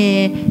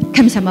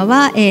 神様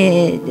は、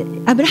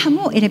アブラハ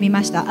ムを選び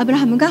ました。アブラ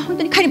ハムが本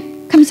当に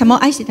神様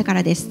を愛していたか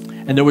らです。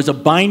And there was a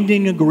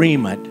binding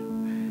agreement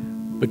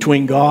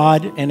between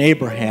God and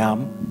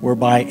Abraham,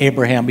 whereby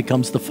Abraham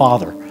becomes the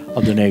father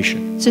of the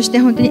nation. そして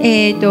本当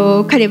に、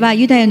彼は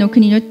ユダヤの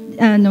国の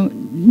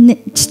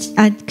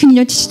国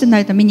の父とな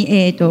るために、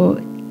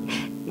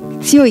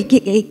強い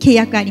契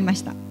約がありま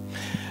した。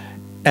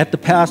At the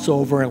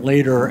Passover and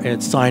later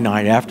at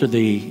Sinai, after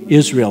the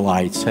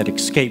Israelites had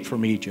escaped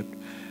from Egypt,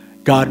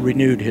 God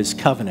renewed his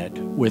covenant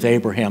with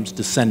Abraham's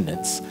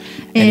descendants,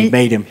 and he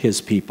made him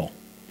his people.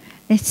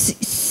 過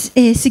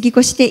ぎ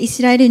越してイ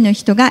スラエルの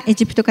人がエ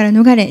ジプトから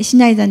逃れ、シ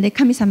ナイ山で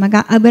神様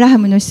がアブラハ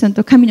ムの子孫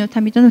と神の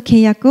民との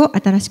契約を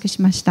新しく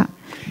しました。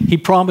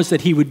He promised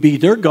that he would be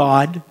their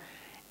God,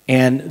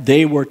 and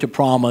they were to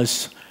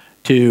promise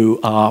to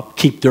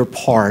keep their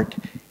part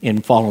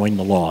in following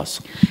the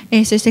laws.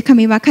 そして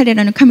神は彼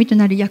らの神と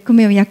なる役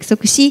目を約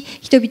束し、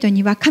人々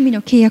には神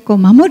の契約を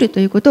守ると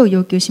いうことを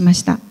要求しま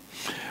した。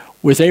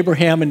With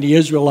Abraham and the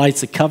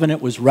Israelites, the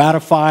covenant was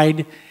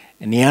ratified,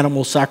 and the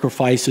animal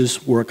sacrifices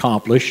were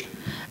accomplished.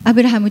 ア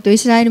ブラハムとイ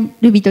スラエ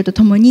ル人と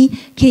共に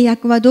契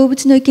約は動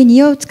物の生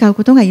贄を使う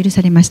ことが許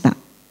されました。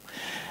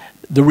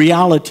The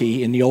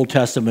reality in the Old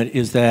Testament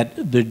is that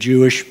the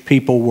Jewish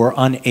people were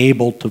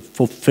unable to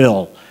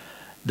fulfill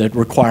the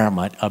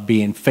requirement of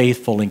being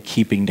faithful in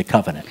keeping the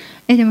covenant.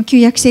 でも旧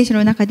約聖書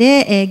の中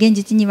で現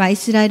実にはイ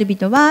スラエル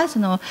人はそ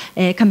の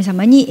神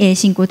様に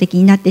信仰的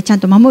になってちゃん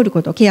と守る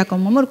こと、契約を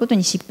守ること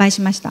に失敗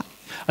しました。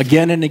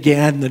Again and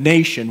again, the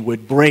nation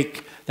would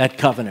break that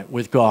covenant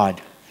with God.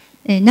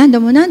 何度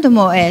も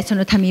そ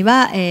の民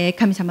は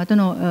神様と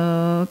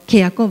の契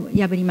約を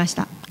破りまし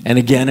た。And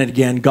again,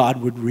 God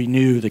would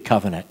renew the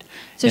covenant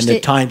in the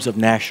times of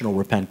national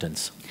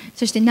repentance.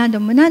 そして何度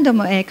も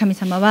神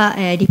様は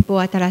律法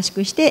を新し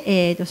くし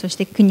て、そし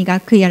て国が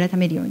悔い改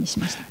めるようにし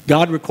ました。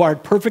God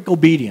required perfect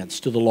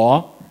obedience to the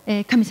law.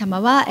 神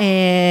様は、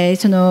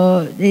そ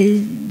の、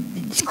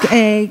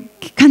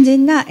完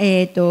全な、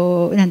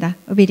オ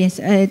ベリエン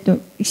ス、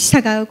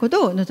従うこ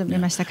とを望み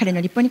ました。彼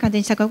の律法に完全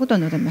に従うことを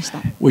望みました。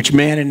Which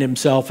man in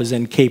himself is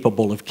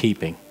incapable of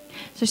keeping.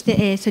 そし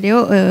て、それ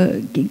を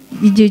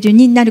従順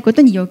になるこ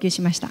とに要求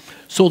しました。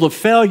So the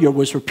failure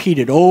was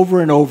repeated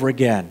over and over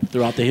again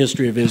throughout the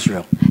history of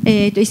Israel.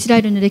 イスラ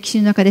エルの歴史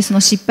の中でその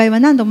失敗は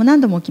何度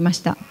も起きまし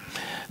た。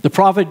The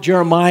prophet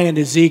Jeremiah and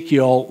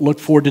Ezekiel looked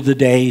forward to the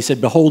day. He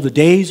said, "Behold, the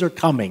days are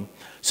coming,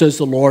 says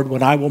the Lord,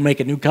 when I will make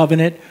a new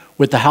covenant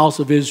with the house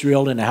of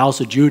Israel and the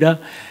house of Judah,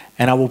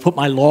 and I will put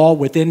my law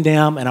within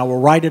them, and I will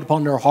write it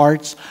upon their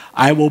hearts.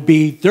 I will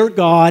be their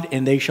God,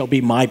 and they shall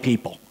be my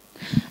people."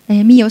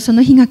 見よ、そ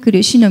の日が来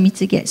る、主の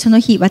蜜げ。その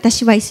日、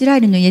私はイスラ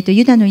エルの家と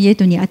ユダの家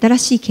とに新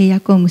しい契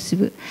約を結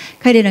ぶ。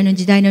彼らの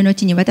時代の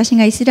後に私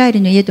がイスラエ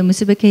ルの家と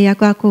結ぶ契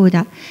約はこう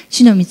だ。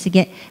主の蜜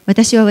げ。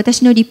私は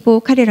私の律法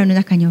を彼らの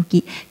中に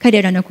置き、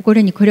彼らの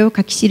心にこれを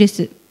書き記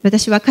す。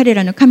私は彼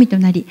らの神と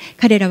なり、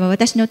彼らは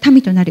私の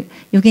民となる。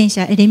預言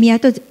者エレミヤ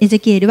とエゼ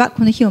キエルは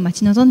この日を待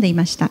ち望んでい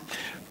ました。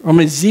From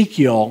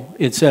Ezekiel,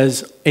 it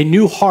says, "A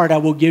new heart I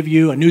will give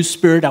you, a new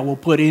spirit I will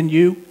put in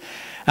you.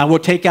 I will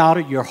take out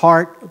of your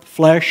heart of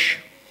flesh,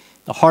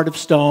 the heart of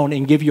stone,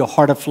 and give you a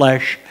heart of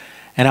flesh.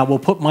 And I will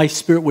put my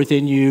spirit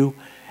within you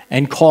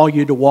and call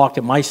you to walk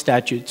in my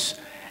statutes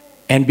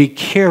and be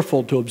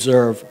careful to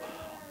observe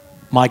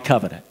my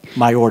covenant,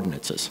 my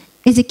ordinances."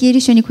 エゼキエル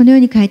書にこのよう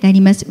に書いてあ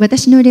ります。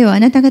私の霊をあ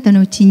なた方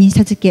のうちに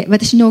授け、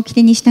私の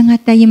掟に従っ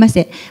て歩ま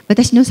せ、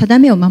私の定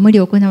めを守り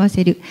行わ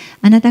せる。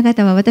あなた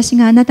方は私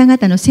があなた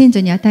方の先祖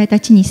に与えた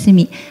地に住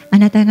み、あ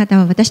なた方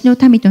は私の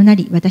民とな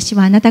り、私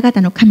はあなた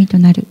方の神と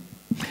なる。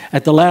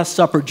At the Last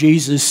Supper,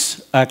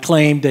 Jesus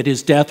claimed that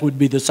his death would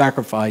be the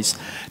sacrifice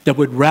that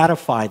would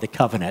ratify the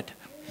covenant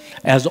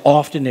as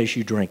often as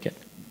you drink it.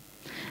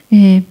 ご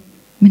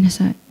めんな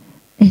さい。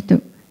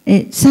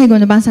最後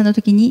の晩餐の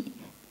時に、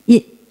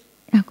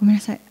ごめん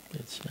なさい。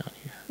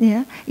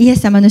イエ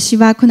ス様の死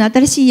はこの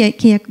新しい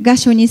契約が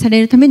承認され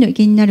るための意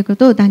見になるこ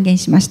とを断言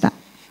しました。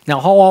Now,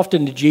 how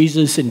often did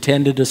Jesus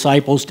intend the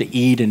disciples to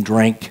eat and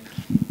drink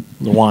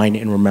the wine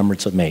in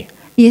remembrance of me?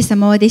 イエス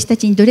様は弟子た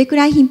ちにどれく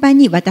らい頻繁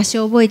に私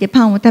を覚えて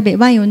パンを食べ、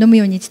ワインを飲む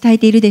ように伝え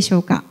ているでしょ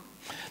うか。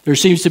There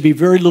seems to be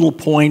very little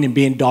point in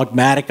being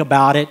dogmatic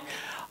about it,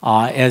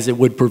 as it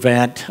would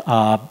prevent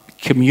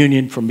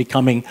communion from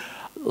becoming,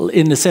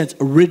 in the sense,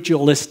 a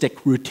ritualistic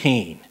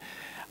routine,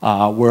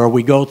 where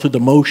we go through the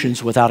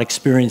motions without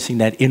experiencing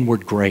that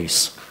inward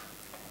grace.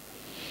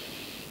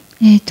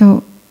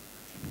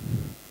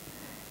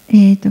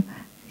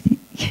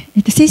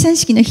 聖餐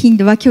式の頻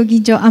度は教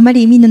義上あま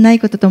り意味のない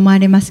ことと思わ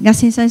れますが、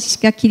聖餐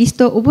式がキリス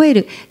トを覚え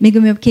る恵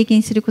みを経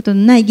験すること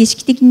のない儀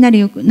式的になる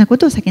ようなこ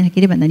とを避けなけ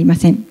ればなりま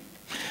せん。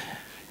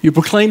You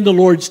proclaim the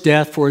Lord's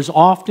death, for as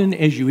often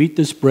as you eat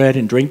this bread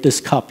and drink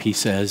this cup, he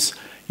says,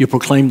 you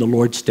proclaim the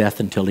Lord's death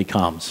until he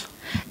comes.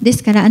 で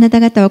すからあなた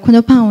方はこ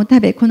のパンを食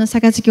べ、この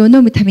杯を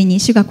飲むたびに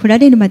主が来ら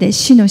れるまで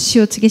主の死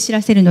を告げ知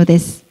らせるので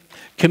す。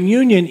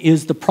Communion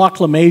is the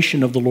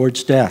proclamation of the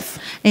Lord's death.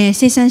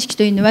 聖餐式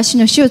というのは主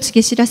の死を告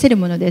げ知らせる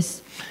もので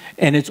す。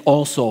And it's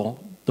also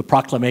the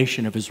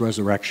proclamation of his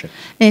resurrection.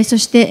 そ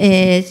し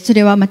て、そ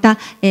れはまた、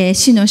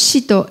主の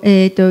死と、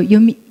よ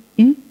み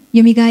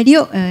がえり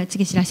を、告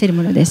げ知らせる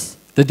ものです。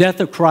The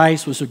death of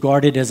Christ was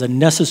regarded as a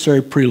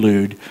necessary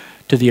prelude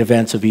to the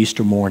events of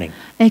Easter morning.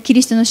 キ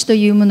リストの死と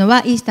いうもの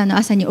はイースターの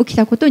朝に起き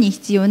たことに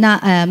必要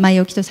な前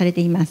置きとされ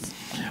ています。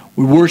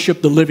We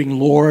worship the living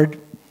Lord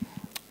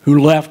who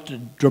left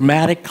a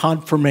dramatic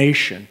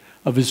confirmation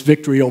of his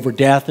victory over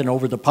death and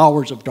over the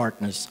powers of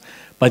darkness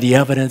by the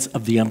evidence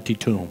of the empty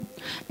tomb.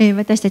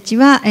 私たち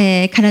は、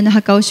空の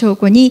墓を証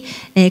拠に、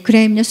暗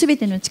闇のすべ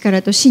ての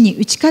力と死に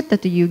打ち勝った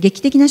という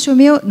劇的な証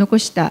明を残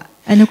した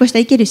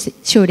生ける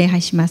死を礼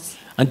拝します。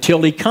Until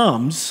he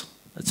comes,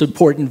 that's an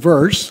important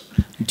verse,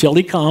 until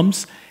he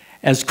comes,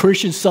 as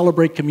Christians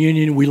celebrate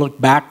communion, we look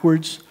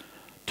backwards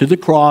to the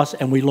cross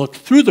and we look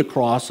through the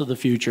cross of the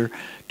future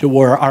to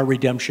where our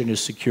redemption is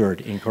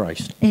secured in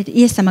Christ.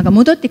 イエス様が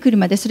戻ってくる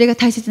までそれが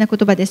大切な言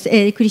葉です。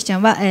クリスチャ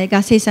ンは、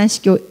が聖餐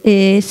式を、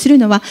する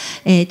のは、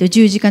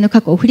十字架の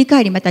過去を振り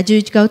返り、また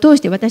十字架を通し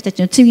て私たち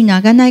の罪の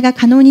贖いが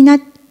可能になっ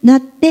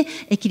て、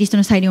キリスト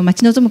の再臨を待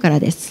ち望むから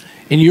です。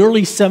In the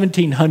early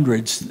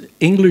 1700s,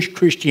 English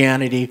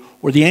Christianity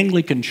or the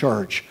Anglican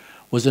Church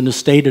was in a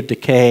state of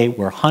decay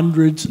where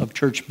hundreds of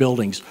church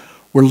buildings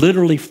were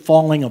literally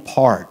falling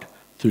apart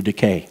through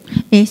decay.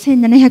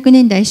 1700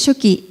年代初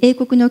期、英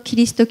国のキ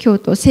リスト教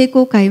徒聖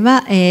公会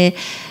は、崩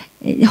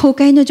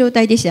壊の状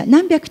態でした。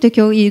何百と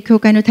いう教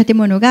会の建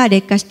物が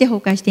劣化して崩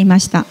壊していま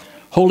した。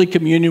Holy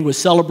Communion was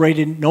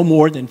celebrated no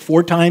more than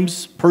 4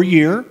 times per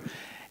year,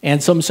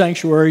 and some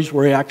sanctuaries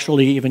were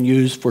actually even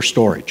used for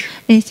storage.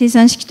 聖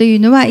餐式という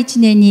のは1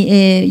年に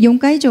4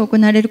回以上行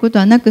われること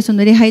はなく、そ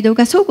の礼拝堂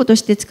が倉庫と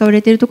して使わ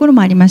れているところ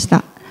もありまし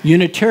た。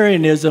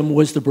Unitarianism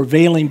was the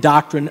prevailing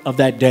doctrine of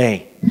that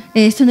day.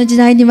 その時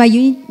代には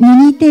ユ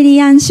ニテ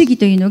リアン主義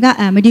というの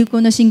が流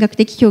行の神学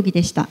的教義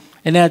でした。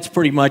And that's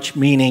pretty much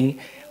meaning,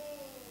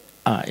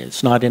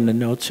 it's not in the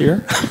notes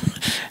here,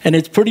 and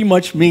it's pretty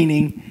much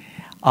meaning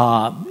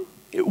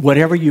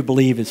whatever you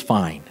believe is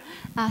fine.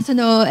 大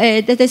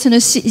体その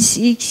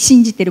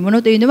信じているも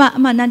のというのは、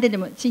何で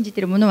も信じ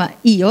ているものは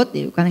いいよと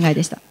いう考え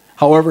でした。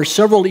However,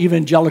 several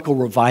evangelical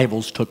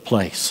revivals took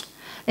place.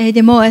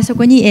 でもそ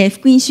こに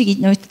福音主義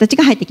の人たち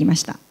が入ってきま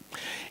した。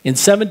In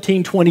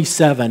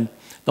 1727,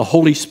 the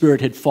Holy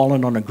Spirit had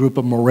fallen on a group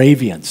of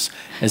Moravians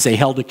as they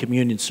held a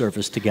communion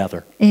service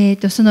together.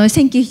 その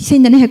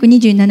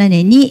1727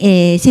年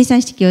に、聖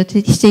餐式を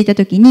していた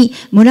ときに、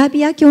モラ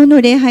ビア教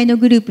の礼拝の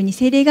グループに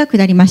聖霊が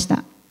下りまし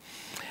た。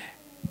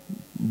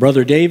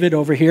Brother David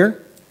over here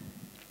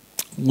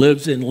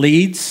lives in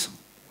Leeds,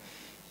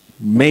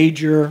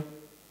 major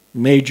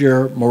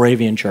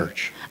Moravian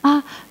church.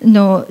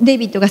 デイ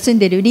ビッドが住ん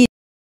でいるリー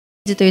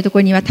ズというとこ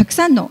ろにはたく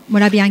さんのモ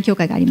ラビアン教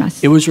会がありま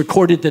す。It was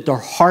recorded that their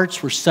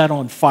hearts were set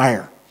on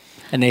fire,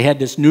 and they had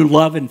this new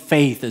love and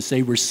faith as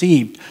they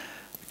received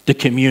the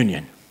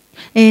communion.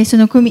 そ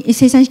の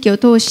生産式を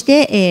通し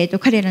て、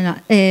彼らの、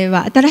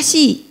は新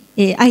し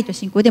い、愛と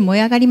信仰で燃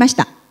え上がりまし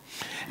た。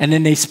And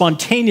then they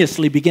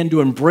spontaneously began to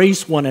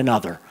embrace one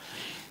another,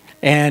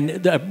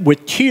 and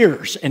with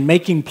tears and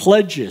making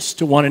pledges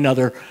to one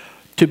another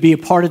to be a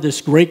part of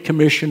this great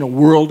commission of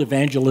world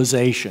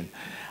evangelization,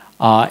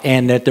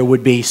 and that there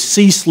would be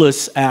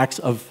ceaseless acts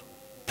of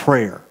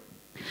prayer.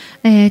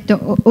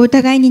 お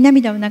互いに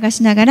涙を流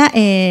しながら、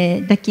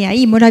抱き合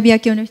い、モラビア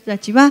教の人た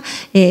ちは、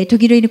途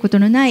切れること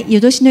のない夜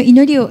通しの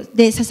祈り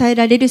で支え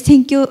られる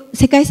世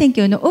界宣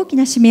教の大き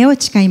な使命を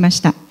誓いまし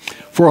た。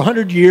For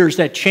 100 years,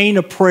 that chain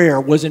of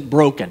prayer wasn't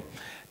broken,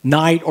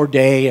 night or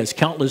day, as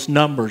countless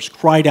numbers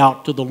cried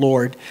out to the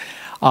Lord,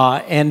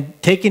 and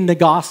taking the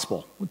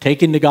gospel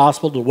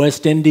to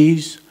West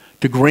Indies,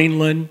 to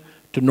Greenland,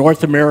 to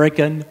North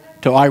America,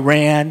 to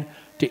Iran,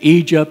 to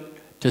Egypt,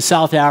 to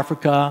South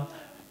Africa,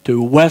 to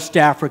West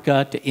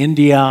Africa, to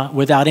India,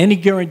 without any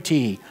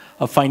guarantee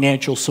of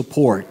financial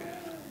support,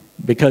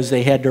 because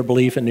they had their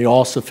belief in the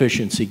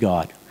all-sufficiency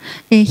God.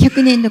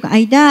 100年の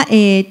間、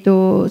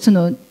そ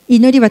の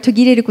祈りは途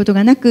切れること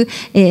がなく、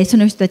そ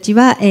の人たち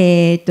は、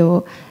イ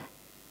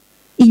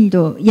ン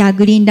ドや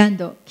グリーンラン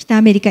ド、北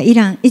アメリカ、イ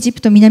ラン、エジ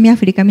プト、南ア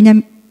フリカ、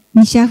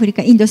西アフリ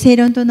カ、インド、セイ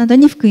ロン島など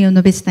に福音を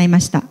述べ伝えま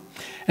した。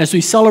As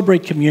we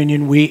celebrate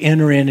communion, we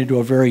enter into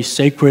a very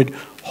sacred,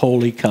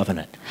 holy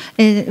covenant.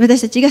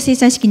 私たちが聖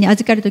餐式に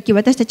預かるとき、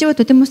私たちは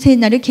とても聖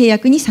なる契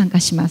約に参加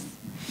します。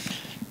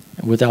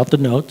Without the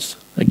notes,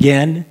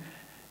 again,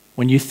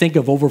 when you think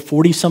of over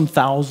 40-some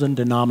thousand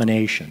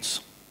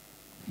denominations,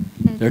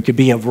 there could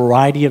be a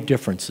variety of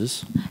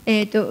differences.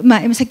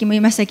 さっきも言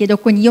いましたけど、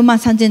ここに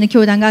43,000の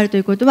教団があると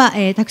いうことは、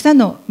たくさん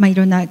の、い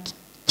ろんな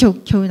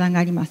教団が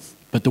あります。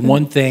But the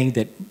one thing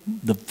that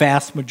the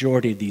vast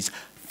majority of these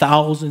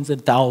thousands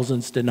and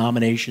thousands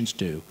denominations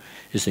do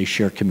is they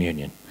share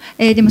communion.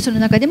 でもその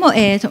中でも、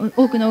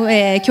多くの、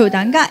教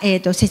団が、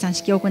聖餐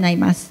式を行い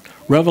ます。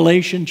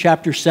Revelation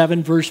chapter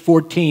 7 verse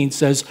 14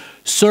 says,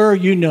 "Sir,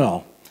 you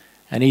know."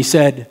 And he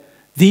said,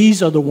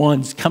 "These are the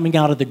ones coming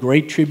out of the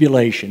great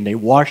tribulation. They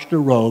washed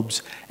their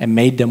robes and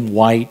made them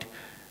white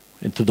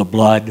into the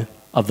blood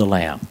of the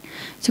Lamb."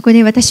 そこ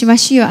で私は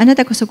主よあな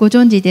たこそご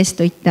存知です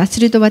と言った。す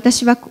ると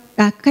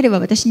彼は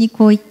私に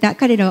こう言った。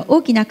彼らは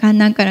大きな観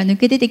覧から抜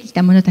け出てき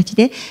た者たち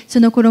で、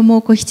その衣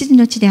を子羊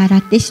の血で洗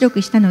って白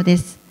くしたので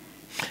す。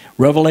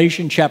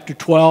Revelation chapter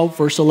 12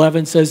 verse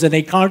 11 says, "And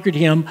they conquered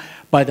him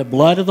by the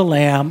blood of the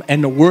Lamb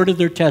and the word of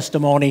their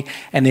testimony,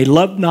 and they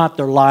loved not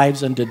their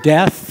lives unto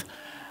death."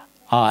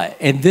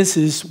 And this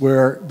is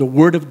where the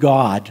word of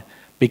God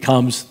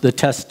becomes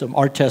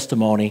our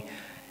testimony.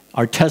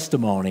 Our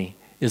testimony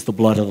is the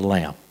blood of the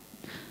Lamb.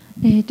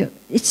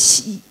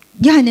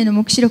 ヨハネの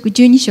黙示録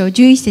12章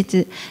11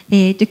節、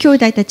兄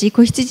弟たち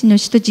子羊の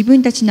血と自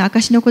分たちの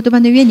証の言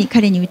葉の上に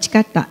彼に打ち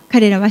勝った。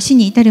彼らは死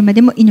に至るま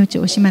でも命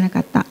を惜しまな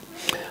かった。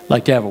I'd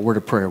like to have a word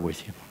of prayer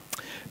with you.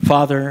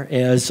 Father,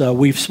 as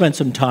we've spent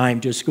some time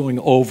just going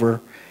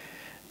over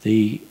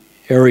the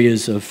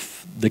areas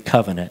of the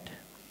covenant,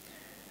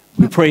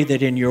 we pray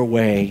that in your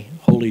way,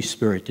 Holy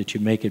Spirit, that you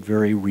make it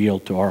very real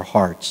to our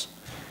hearts,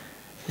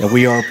 that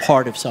we are a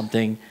part of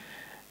something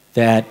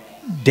that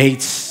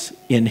dates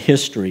in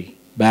history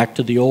back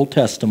to the Old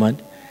Testament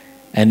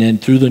and then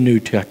through the New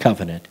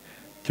Covenant,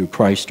 through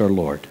Christ our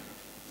Lord.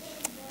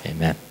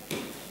 Amen.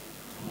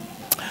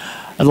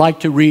 I'd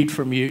like to read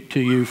to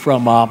you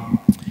from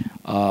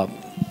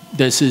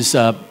this is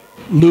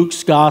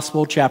Luke's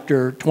Gospel,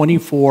 chapter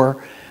 24.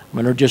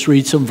 I'm going to just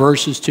read some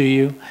verses to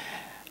you.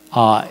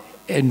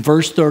 In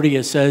verse 30,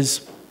 it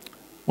says,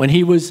 "When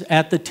he was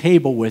at the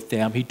table with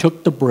them, he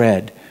took the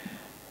bread,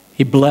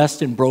 he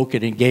blessed and broke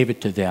it and gave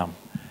it to them.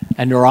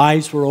 And their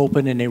eyes were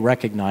open and they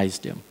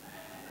recognized him.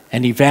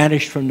 And he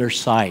vanished from their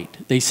sight.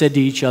 They said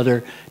to each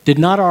other, 'Did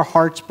not our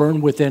hearts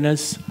burn within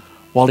us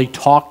while he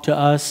talked to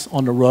us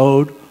on the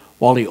road,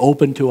 while he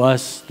opened to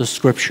us the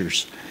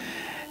scriptures?'"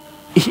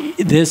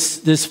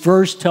 This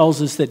verse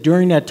tells us that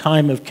during that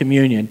time of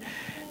communion,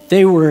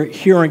 they were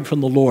hearing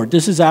from the Lord.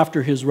 This is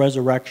after his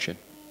resurrection.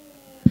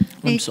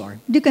 I'm sorry.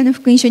 ルカの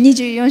福音書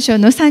24章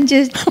の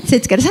30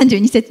節から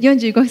32節、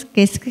45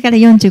節から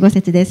45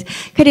節です。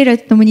彼ら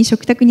と共に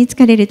食卓に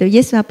疲れるとイ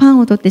エスはパン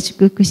を取って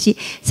祝福し、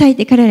裂い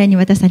て彼らに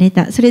渡され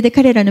た。それで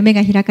彼らの目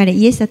が開かれ、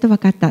イエスだと分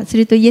かった。す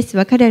るとイエス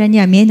は彼らに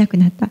は見えなく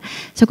なった。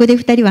そこで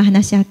二人は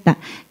話し合った。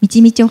み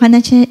ちみちお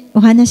話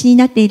に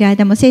なっている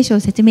間も、聖書を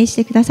説明し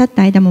てくださっ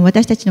た間も、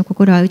私たちの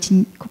心は内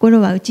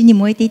に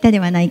燃えていたで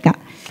はないか。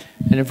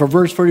And then for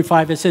verse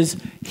 35 it says,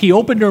 "He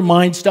opened their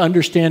minds to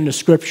understand the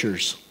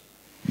scriptures."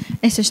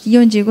 そして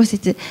45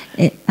節、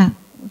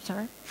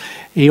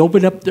He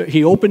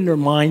opened their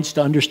minds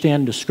to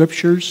understand the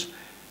scriptures,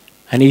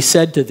 and he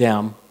said to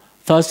them,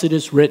 "Thus it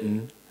is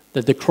written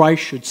that the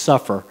Christ should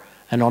suffer,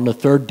 and on the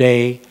third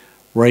day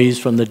raise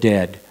from the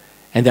dead,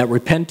 and that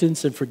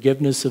repentance and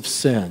forgiveness of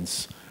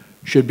sins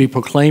should be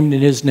proclaimed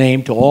in his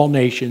name to all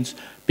nations,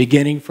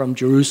 beginning from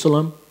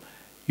Jerusalem.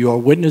 You are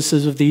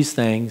witnesses of these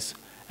things,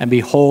 and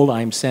behold,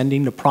 I am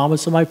sending the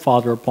promise of my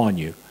Father upon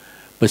you.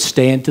 But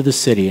stay into the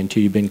city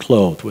until you've been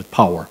clothed with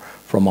power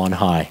from on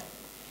high.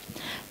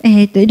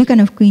 ルカ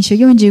の福音書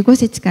45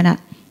節から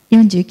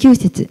49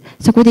節、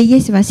そこでイ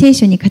エスは聖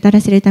書に語ら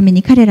せるため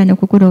に彼らの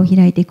心を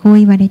開いてこう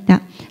言われ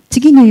た。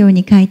次のよう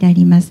に書いてあ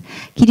ります。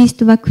キリス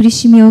トは苦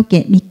しみを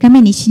受け、3日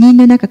目に死人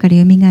の中から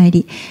よみがえ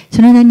り、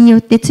その名によ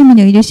って罪の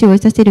許しを得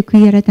させる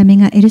悔い改め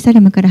がエルサレ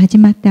ムから始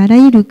まってあら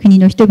ゆる国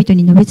の人々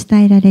に述べ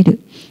伝えられる。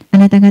あ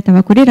なた方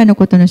はこれらの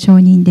ことの証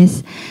人で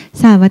す。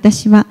さあ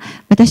私は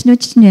私の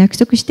父の約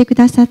束してく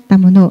ださった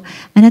ものを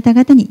あなた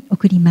方に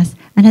送ります。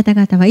あなた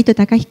方は糸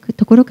高く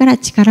ところから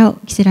力を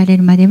着せられ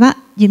るまでは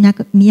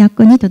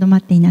都にとどま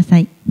っていなさ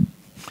い。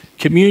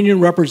Communion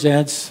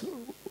represents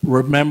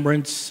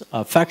remembrance,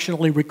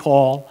 affectionately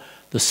recall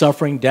the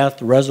suffering, death,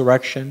 the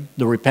resurrection,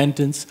 the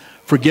repentance,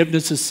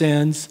 forgiveness of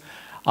sins,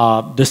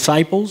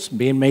 disciples,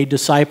 being made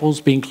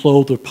disciples, being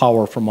clothed with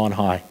power from on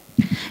high.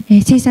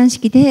 聖餐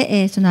式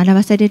でその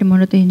表されるも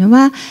のというの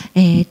は、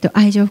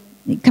愛情、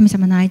神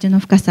様の愛情の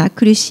深さ、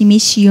苦しみ、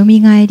死、よ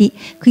みがえり、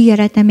悔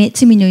い改め、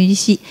罪の許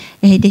し、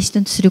弟子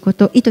とするこ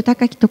と、糸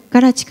高きとこ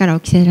から力を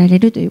着せられ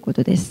るというこ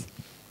とです。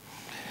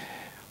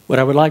What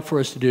I would like for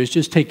us to do is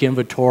just take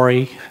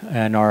inventory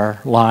in our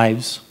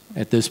lives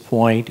at this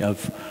point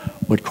of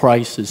what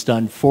Christ has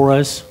done for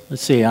us.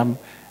 Let's see,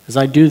 as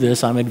I do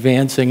this, I'm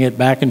advancing it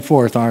back and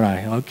forth, aren't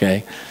I?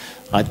 Okay.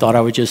 I thought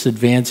I was just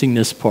advancing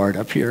this part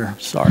up here.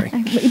 Sorry.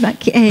 今、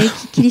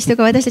キリスト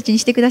が私たちに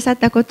してくださっ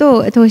たこと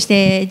を通し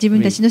て自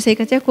分たちの生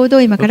活や行動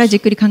を今からじ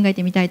っくり考え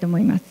てみたいと思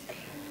います。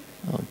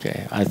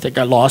Okay, I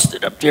think I lost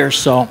it up there,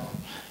 so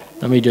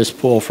let me just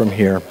pull from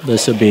here.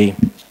 This will be...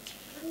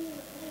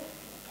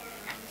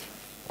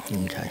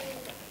 Okay.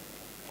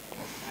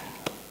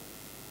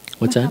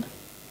 What's that?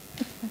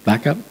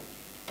 Back up?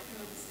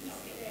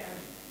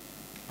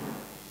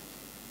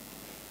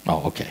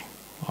 Oh, okay.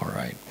 All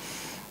right.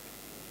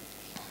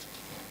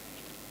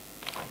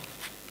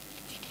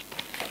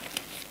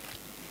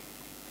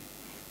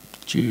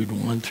 Jude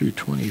 1 through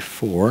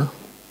 24.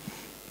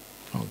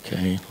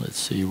 Okay, let's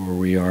see where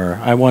we are.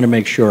 I want to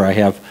make sure I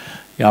have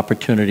the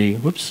opportunity.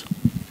 Whoops.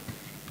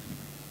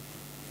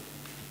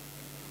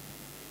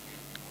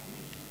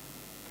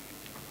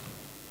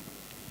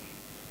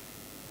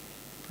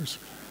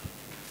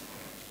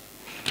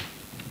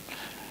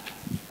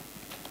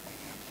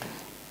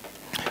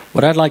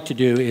 What I'd like to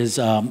do is,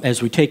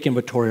 as we take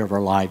inventory of our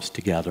lives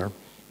together,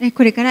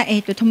 これから、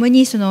共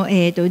にその、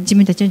自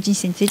分たちの人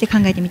生について考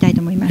えてみたい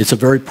と思います。it's a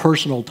very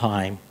personal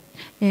time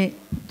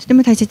とて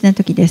も大切な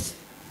時です。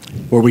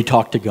where we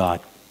talk to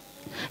God.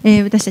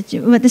 私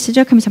たち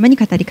は神様に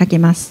語りかけ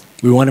ます。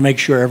We want to make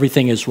sure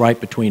everything is right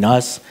between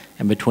us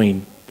and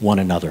between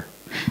one another.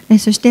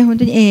 そして本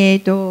当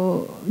に、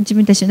自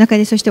分たちの中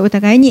でそしてお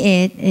互いに、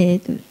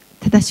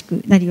正し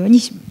くなるように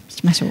し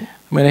ましょう。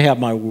I'm going to have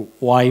my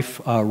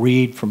wife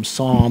read from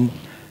Psalm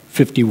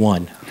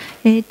 51.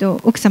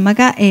 奥様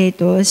が、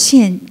詩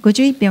編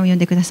51編を読ん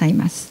でください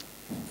ます。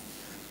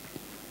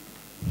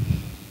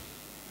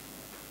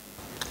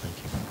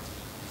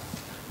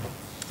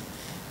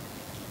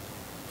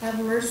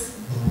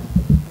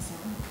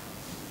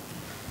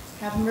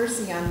Have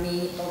mercy on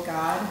me, O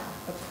God,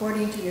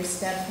 according to your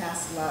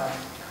steadfast love.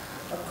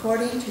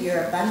 According to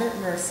your abundant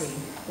mercy,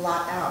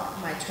 blot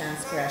out my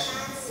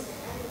transgressions.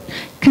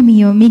 神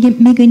よ、恵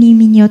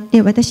みによっ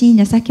て私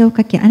に情けを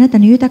かけ、あなた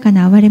の豊か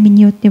な憐れみ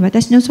によって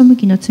私の背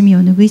きの罪を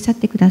拭い去っ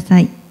てくださ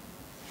い。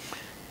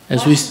Go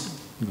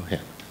ahead.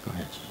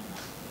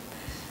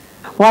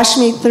 Wash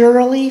me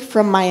thoroughly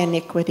from my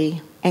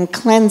iniquity and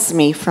cleanse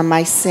me from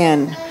my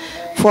sin.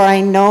 For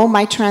I know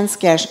my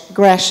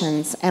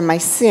transgressions and my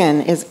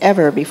sin is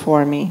ever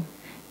before me.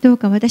 どう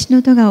か私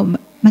の咎を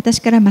私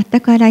から全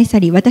く洗い去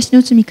り、私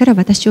の罪から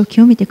私を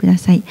清めてくだ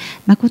さい。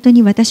誠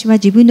に私は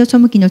自分の背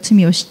きの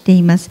罪を知って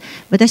います。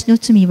私の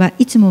罪は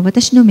いつも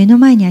私の目の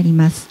前にあり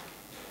ます。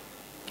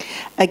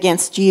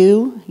Against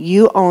you,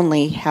 you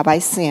only have I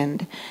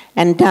sinned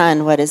and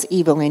done what is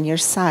evil in your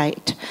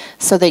sight,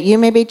 so that you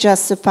may be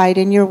justified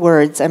in your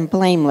words and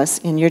blameless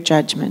in your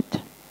judgment.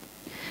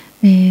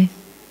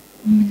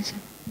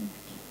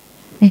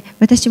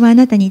 私は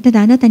た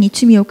だあなたに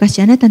罪を犯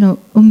し、あなたの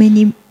お目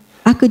に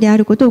悪であ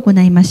ることを行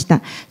いまし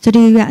た。そ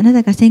れゆえあな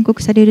たが宣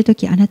告されると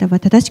き、あなたは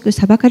正しく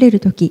裁かれる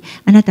とき、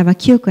あなたは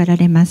清くあら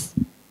れます。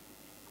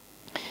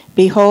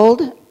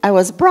Behold, I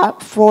was brought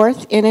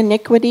forth in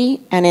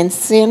iniquity, and in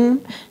sin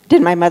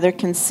did my mother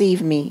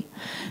conceive me.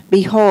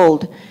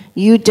 Behold,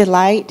 you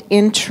delight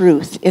in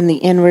truth in the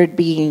inward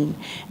being,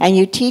 and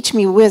you teach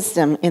me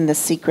wisdom in the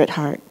secret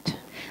heart.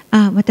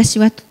 私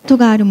は咎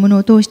があるもの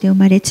を通して生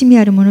まれ、罪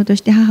あるものと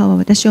して母は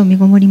私を身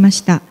ごもりま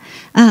した。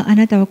あ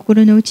なたは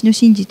心の内の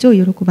真実を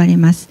喜ばれ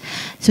ます。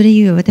それ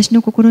ゆえ私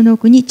の心の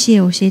奥に知恵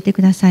を教えて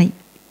ください。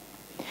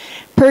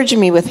Purge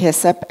me with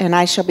hyssop, and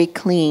I shall be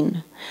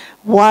clean.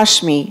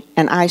 Wash me,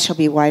 and I shall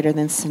be whiter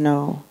than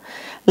snow.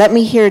 Let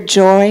me hear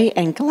joy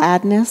and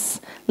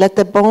gladness. Let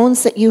the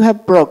bones that you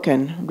have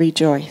broken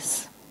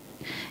rejoice.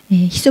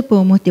 ヒソプ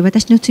を持って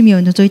私の罪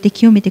を除いて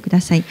清めてくだ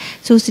さい。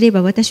そうすれ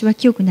ば私は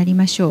清くなり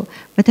ましょう。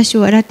私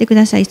を洗ってく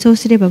ださい。そう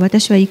すれば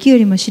私は雪よ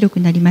りも白く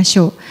なりまし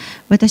ょう。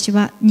私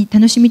に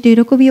楽しみと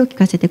喜びを聞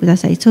かせてくだ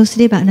さい。そうす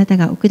ればあなた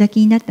がお砕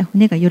きになった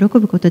骨が喜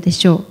ぶことで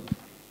しょう。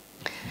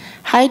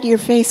Hide your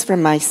face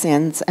from my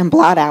sins and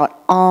blot out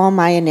all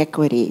my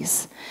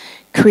iniquities.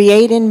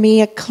 Create in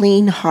me a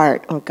clean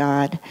heart, O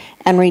God,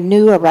 and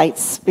renew a right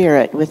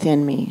spirit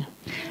within me.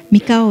 御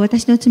顔を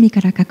私の罪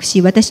から隠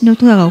し、私の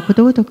咎をこ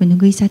とごとく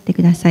拭い去って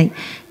ください。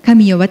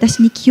神よ、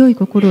私に清い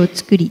心を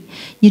作り、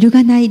揺る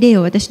がない霊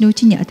を私のう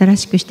ちに新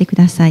しくしてく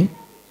ださい。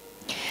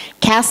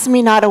Cast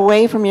me not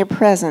away from your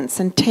presence,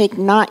 and take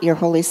not your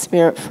Holy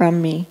Spirit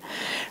from me.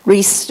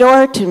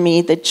 Restore to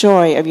me the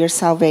joy of your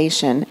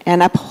salvation,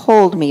 and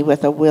uphold me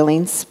with a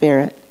willing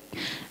spirit.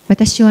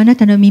 私をあな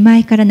たの御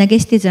前から投げ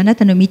捨てず、あな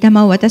たの御霊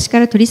を私か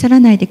ら取り去ら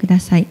ないでくだ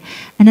さい。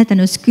あなた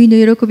の救い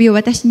の喜びを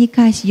私に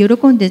返し、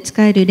喜んで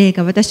使える霊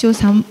が私を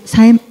支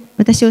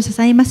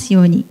えます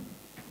ように。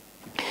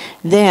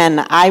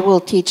Then I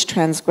will teach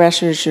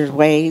transgressors your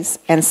ways,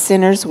 and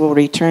sinners will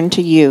return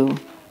to you.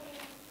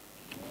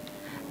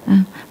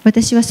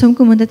 私は背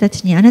く者た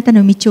ちにあなた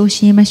の道を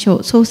教えましょ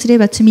う。そうすれ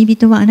ば罪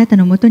人はあなた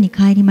のもとに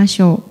帰りまし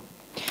ょ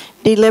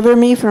う。Deliver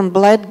me from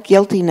blood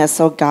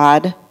guiltiness, O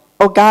God.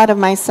 O God of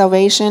my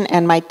salvation,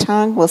 and my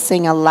tongue will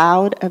sing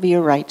aloud of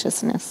your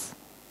righteousness.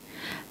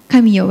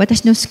 神よ、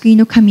私の救い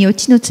の神よ、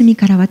地の罪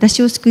から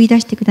私を救い出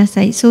してくだ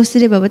さい。そうす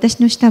れば私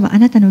の舌はあ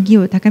なたの義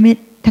を高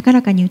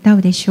らかに歌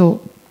うでしょ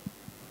う。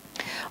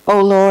O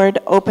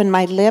Lord, open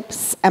my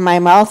lips, and my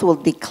mouth will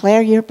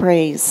declare your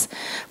praise.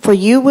 For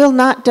you will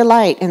not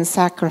delight in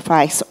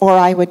sacrifice, or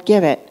I would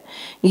give it.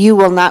 You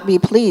will not be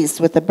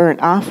pleased with the burnt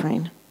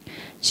offering.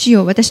 主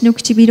よ、私の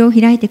唇を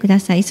開いてくだ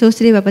さい。そう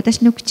すれば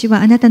私の口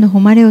はあなたの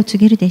誉れを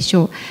告げるでし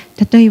ょう。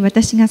たとえ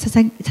私が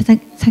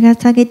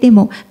捧げて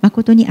も、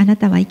誠にあな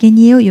たは生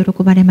贄を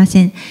喜ばれま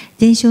せん。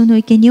全焼の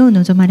生贄を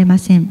望まれま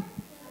せん。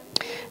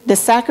The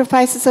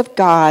sacrifices of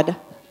God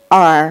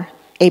are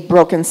a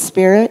broken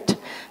spirit,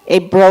 a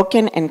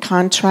broken and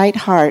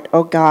contrite heart,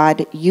 O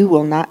God, you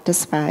will not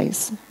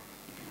despise.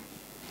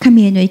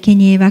 神への生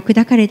贄は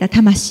砕かれた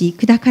魂、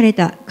砕かれ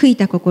た悔い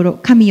た心。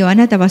神よ、あ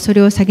なたはそ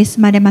れを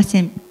蔑まれませ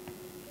ん。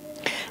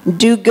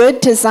Do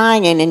good to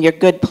Zion in your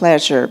good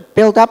pleasure.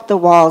 Build up the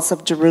walls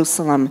of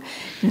Jerusalem.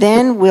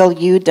 Then will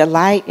you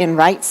delight in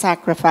right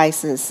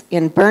sacrifices,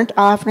 in burnt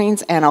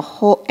offerings and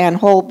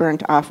whole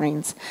burnt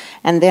offerings.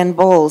 And then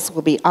bowls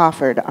will be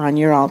offered on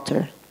your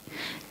altar.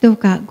 どう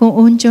かご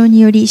恩情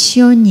により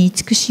シオンに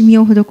慈しみ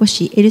を施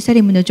し、エルサ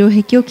レムの城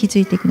壁を築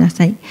いてくだ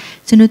さい。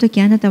その時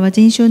あなたは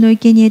全焼の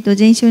生贄と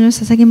全焼の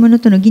捧げ物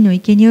との義の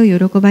生贄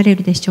を喜ばれ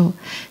るでしょう。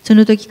そ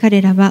の時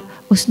彼らは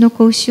オスの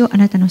子牛をあ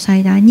なたの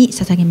祭壇に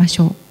捧げま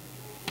しょ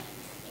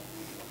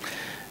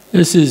う。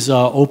This is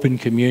open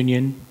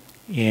communion,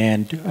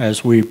 and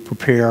as we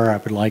prepare, I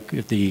would like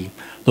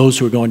those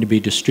who are going to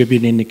be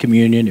distributing the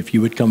communion, if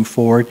you would come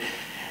forward,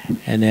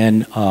 and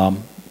then I'm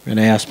going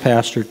to ask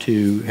Pastor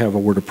to have a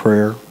word of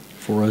prayer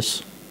for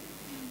us.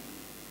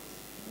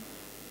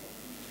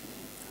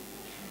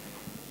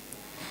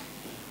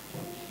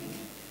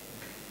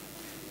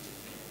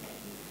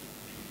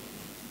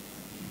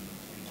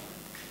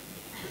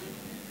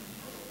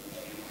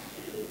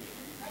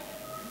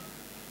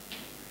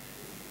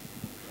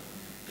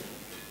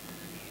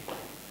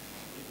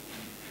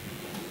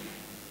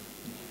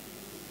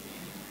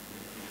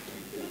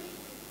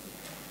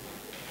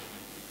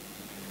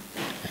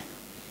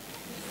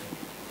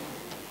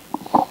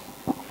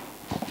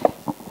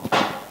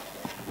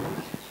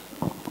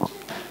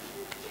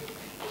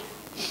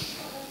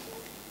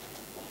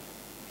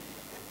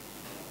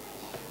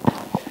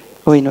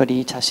お祈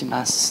りいたし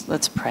ます。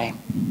Let's pray.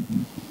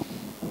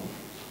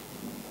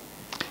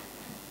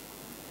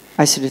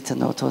 愛する天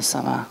のお父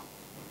様、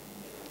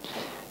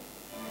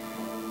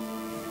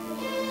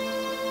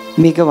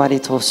身代わ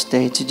りとし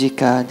て十字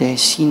架で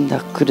死ん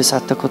だくださ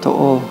ったこと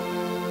を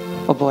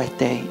覚え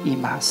てい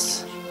ま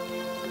す。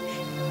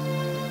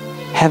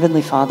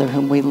Heavenly Father,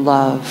 whom we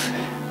love,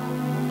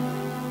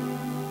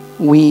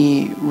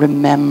 we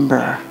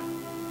remember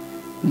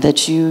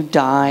that you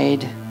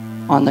died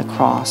on the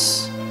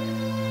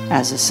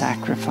cross.As a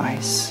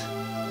sacrifice.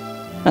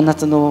 あな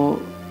たの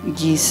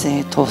犠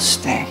牲とし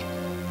て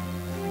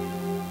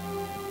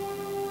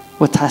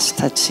私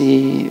た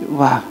ち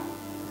は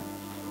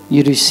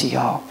許し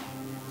を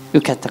受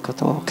けたこ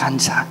とを感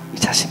謝い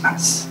たしま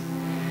す。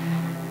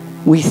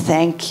We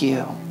thank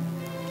you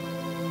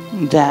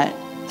that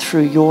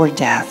through your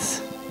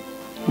death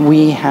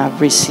we have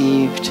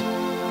received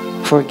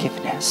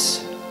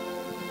forgiveness.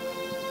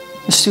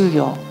 主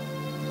よ、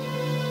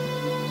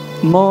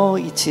もう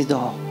一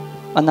度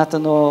あなた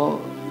の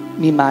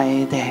御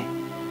前で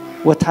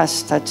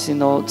私たち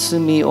の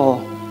罪を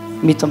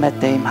認め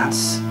ていま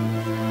す。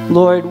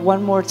Lord,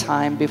 one more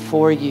time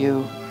before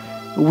you,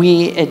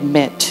 we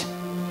admit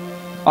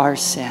our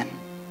sin.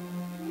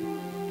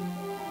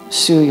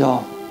 主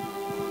よ、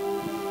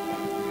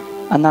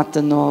あな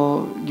た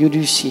の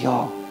許し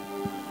を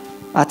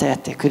与え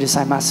てくだ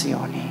さいますよ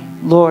うに。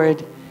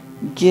Lord,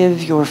 give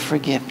your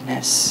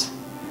forgiveness.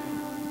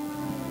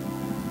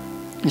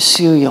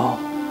 主よ、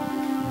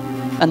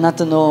あな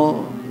た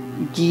の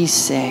犠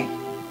牲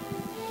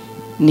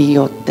に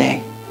よっ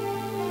て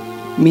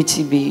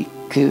導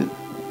く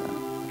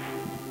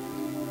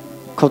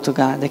こと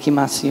ができ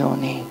ますよう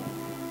に。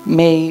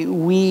May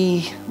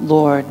we,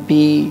 Lord,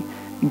 be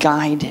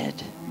guided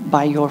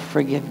by your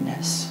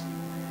forgiveness.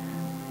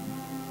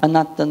 あ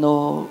なた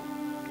の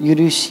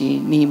許し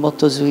に基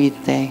づい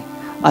て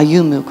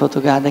歩むこ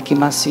とができ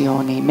ますよ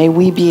うに。May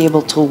we be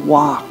able to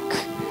walk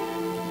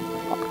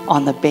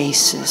on the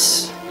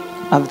basis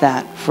of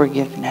that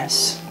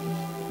forgiveness.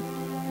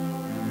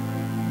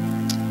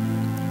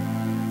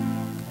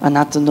 あ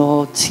なた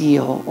の血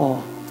を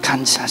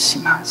感謝し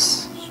ま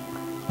す。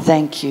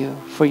Thank you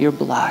for your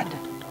blood.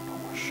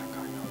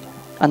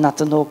 あな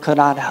たの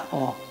体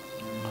を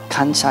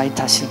感謝い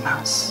たし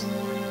ます。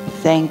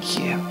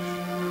Thank you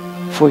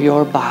for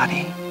your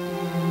body.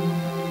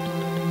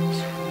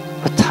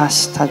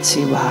 私たち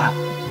は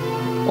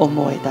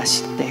思い出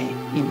して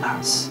い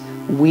ます。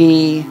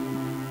We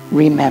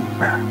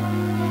remember.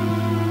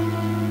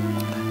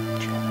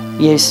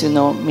 イエス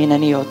の皆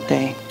によっ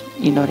て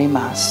祈り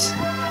ます。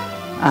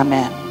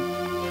Amen.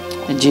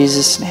 In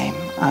Jesus' name,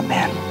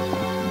 Amen.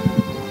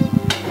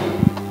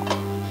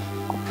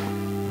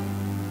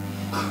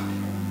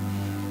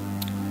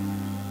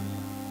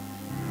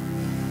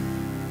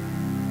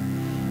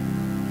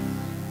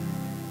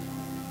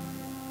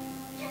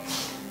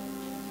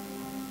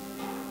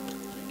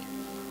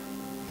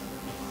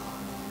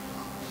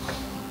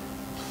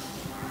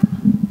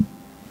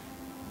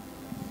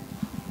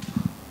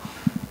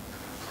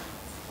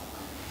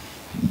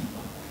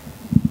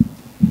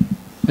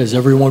 Has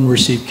everyone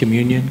received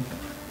communion?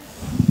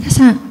 皆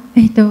さん、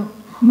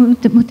持っ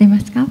ていま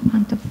すか？パ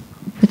ンと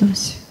ブドウ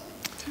酒。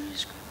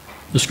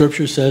The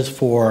scripture says,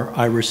 For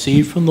I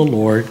received from the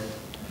Lord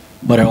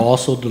what I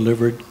also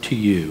delivered to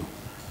you,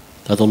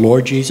 that the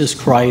Lord Jesus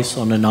Christ,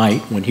 on the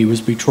night when he was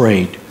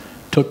betrayed,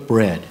 took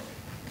bread,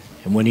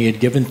 and when he had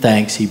given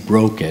thanks, he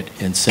broke it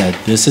and said,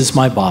 This is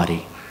my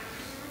body,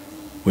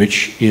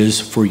 which is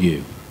for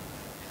you.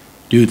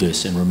 Do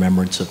this in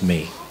remembrance of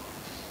me.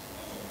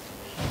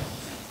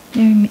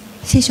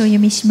 聖書を読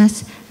みしま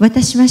す。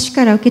私は主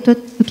から受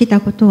け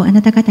たことをあ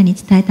なた方に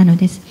伝えたの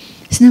です。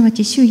すなわ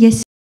ち主イエ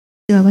ス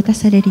は渡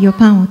されるよ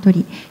パンを取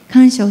り、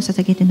感謝を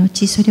捧げて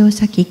後、それを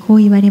裂き、こう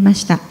言われま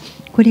した。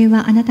これ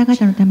はあなた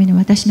方のための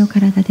私の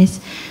体で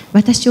す。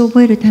私を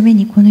覚えるため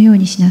にこのよう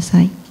にしな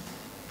さい。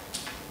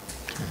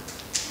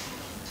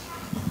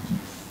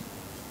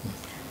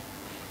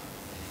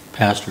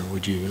Pastor,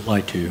 would you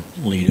like to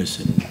lead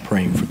us in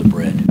praying for the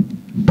bread?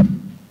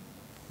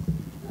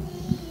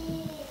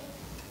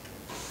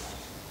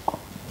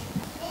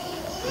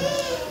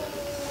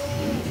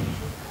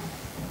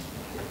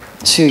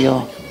 主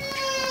よ、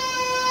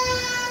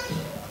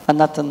あ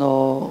なた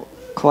の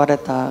壊れ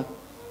た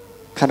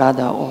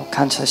体を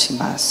感謝し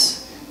ま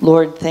す。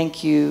Lord,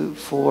 thank you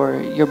for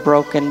your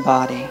broken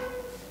body.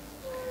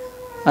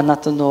 あな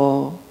た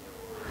の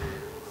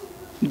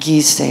犠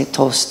牲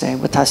として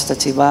私た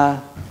ち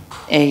は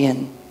永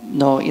遠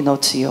の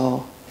命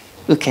を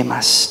受け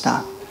まし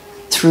た。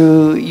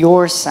Through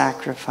your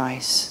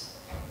sacrifice,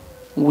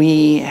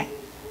 we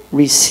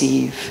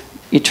receive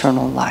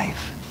eternal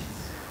life.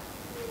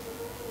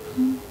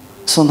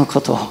 その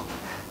ことを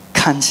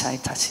感謝い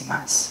たし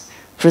ます。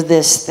For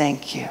this,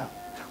 thank you.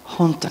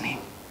 本当に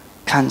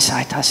感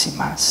謝いたし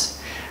ます。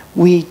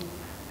We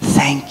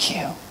thank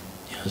you.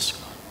 Yes.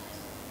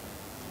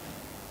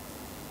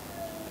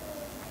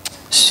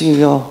 主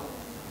よ、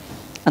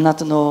あな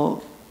た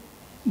の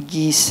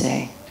犠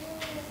牲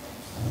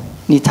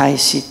に対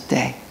し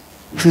て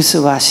ふ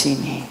さわし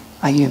に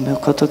歩む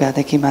ことが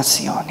できま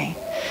すように。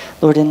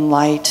Lord, in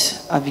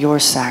light of your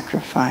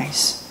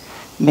sacrifice,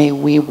 may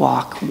we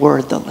walk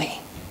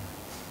worthily.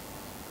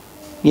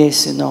 イエ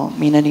スの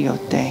皆によっ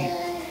て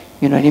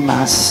祈り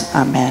ます。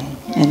Amen.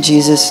 In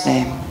Jesus'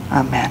 name,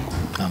 Amen.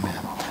 Amen.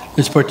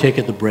 Let's partake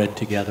of the bread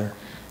together.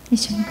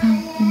 一緒にパン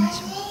を食べま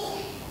しょう。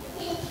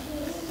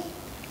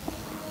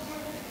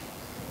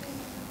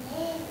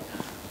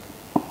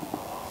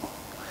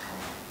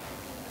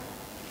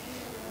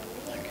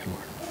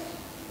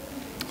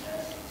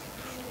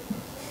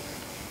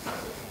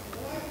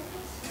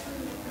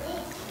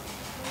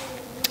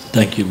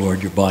Thank you,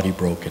 Lord, your body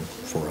broken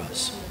for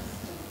us.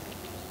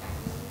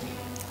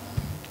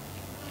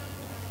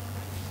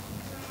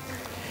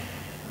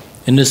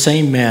 In the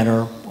same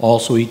manner,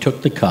 also he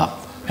took the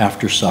cup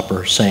after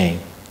supper, saying,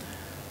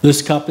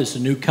 This cup is the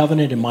new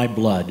covenant in my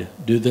blood.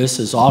 Do this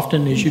as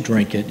often as you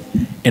drink it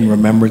in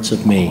remembrance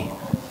of me.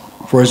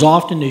 For as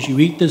often as you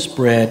eat this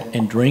bread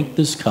and drink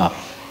this cup,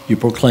 you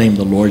proclaim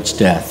the Lord's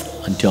death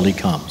until he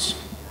comes.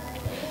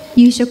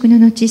 夕食の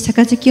後、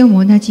杯を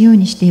も同じよう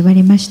にして言わ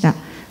れました。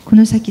こ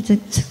の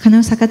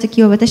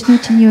杯は私の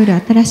血による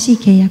新しい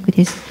契約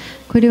です。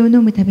これを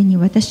飲むたびに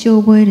私を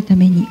覚えるた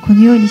めにこ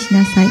のようにし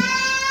なさい。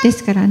で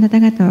すからあな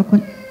た方は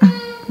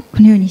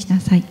このようにしな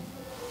さい。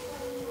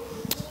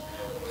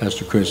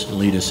 Pastor Chris,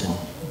 lead us in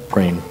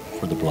praying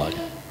for the blood.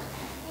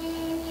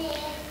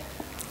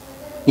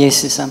 イエ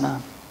ス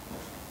様、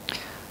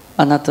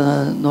あな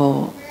た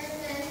の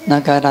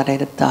流ら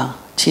れた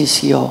血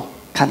潮を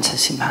感謝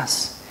しま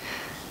す。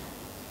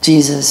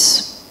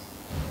Jesus,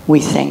 we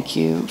thank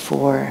you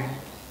for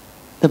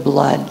the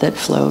blood that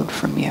flowed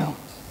from you.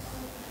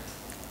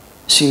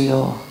 主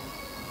よ、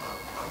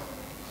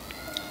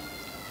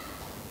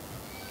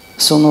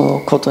そ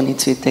のことに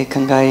ついて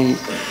考え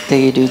て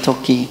いると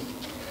き、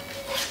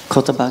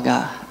言葉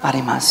があ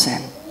りませ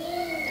ん。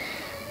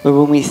But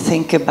when we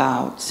think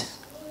about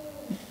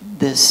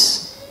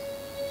this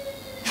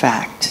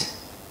fact,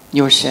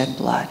 your shed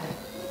blood,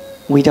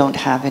 we don't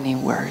have any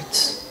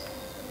words.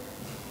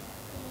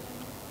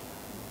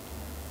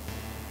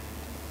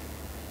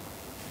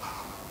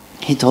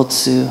 一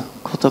つ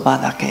言葉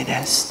だけ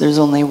です。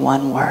There's only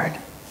one word.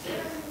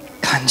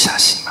 感謝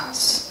しま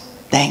す。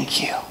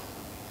Thank you.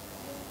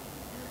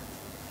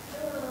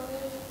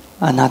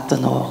 あなた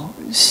の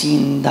死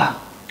んだ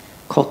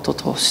こと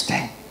とし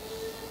て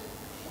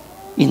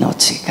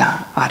命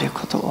がある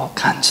ことを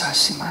感謝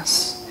しま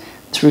す。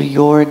Through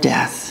your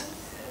death,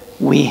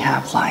 we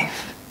have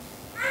life,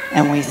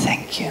 and we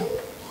thank you.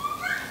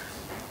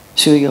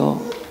 主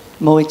よ、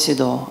もう一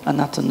度あ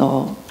なた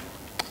の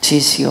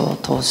血潮を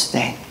通し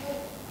て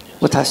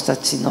私た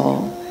ち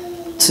の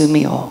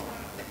罪を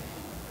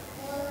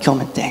清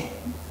めて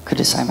く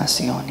ださいま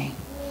すように。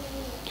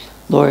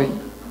Lord,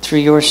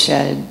 through your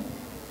shed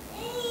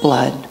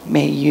blood,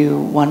 may you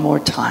one more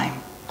time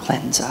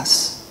cleanse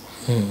us.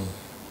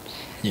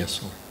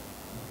 Yes, Lord.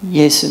 イ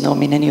エスの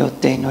皆によっ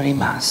て祈り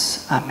ま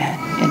す。Amen.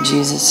 In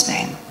Jesus'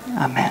 name,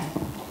 Amen.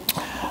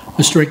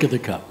 Let's drink of the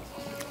cup.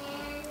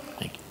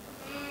 Thank you.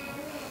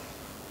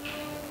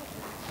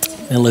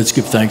 And let's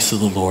give thanks to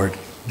the Lord.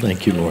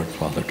 Thank you, Lord,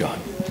 Father God.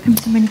 神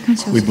様に感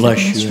謝を We 捧げま bless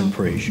し you ょう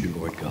and。praise you,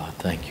 Lord God.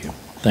 Thank you.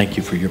 Thank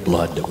you for your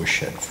blood that was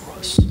shed for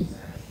us.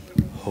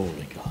 Holy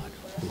God.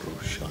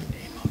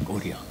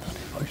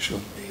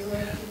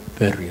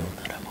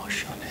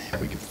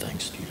 We give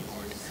thanks to you,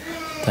 Lord.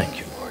 Thank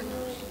you, Lord.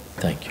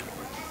 Thank you,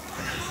 Lord.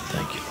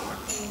 Thank you, Lord.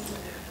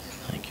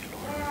 Thank you,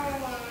 Lord.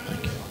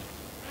 Thank you, Lord.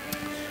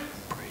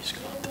 Praise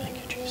God. Thank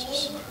you,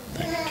 Jesus.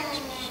 Thank you,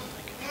 Jesus.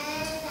 Thank you.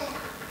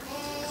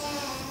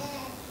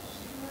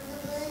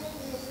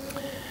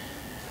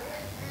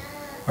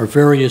 Our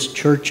various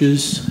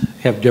churches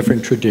have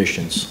different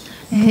traditions.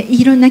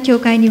 いろんな教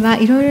会には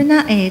いろいろ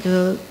な、や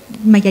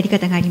り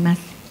方がありま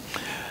す。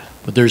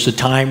 But there's a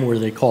time where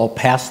they call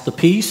pass the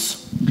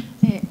peace.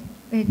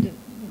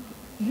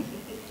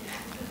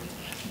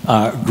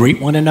 Greet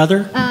one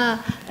another.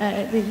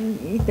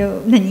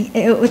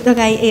 お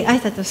互い挨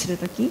拶をする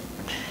とき、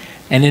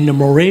 And in the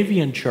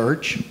Moravian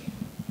church,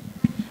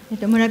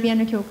 モラビア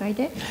の教会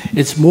で、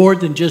 it's more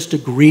than just a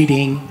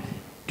greeting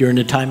during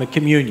the time of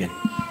communion.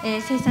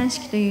 聖餐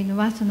式というの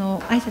はその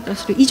挨拶を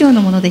する以上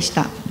のものでし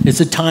た。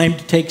 It's a time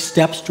to take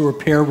steps to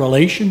repair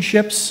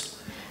relationships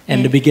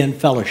and to begin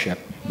fellowship.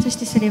 そし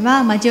てそれ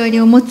は交わり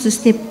を持つ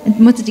時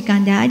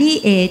間であり、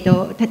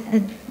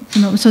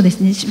そうです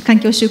ね、環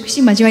境を修復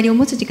し交わりを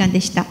持つ時間で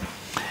した。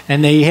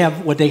 And they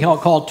have what they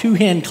call two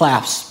hand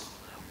clasps,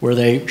 where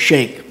they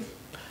shake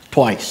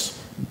twice.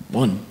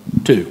 1,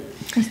 2.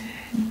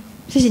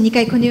 そして2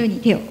回このように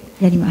手を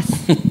やります。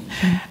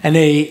And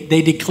they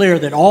declare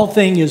that all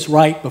things is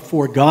right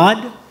before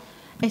God.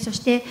 そし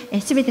て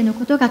すべての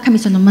ことが神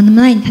様の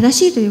前に正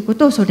しいというこ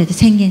とをそれで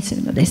宣言す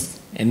るのです。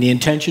 And the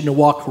intention to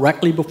walk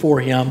correctly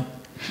before Him.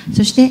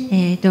 そして、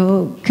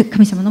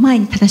神様の前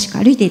に正しく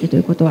歩いているとい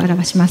うことを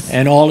表します。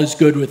 And all is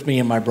good with me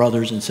and my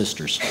brothers and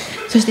sisters.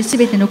 そしてす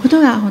べてのこと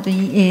が本当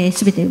に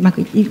すべてうまく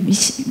いって兄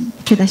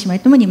弟姉妹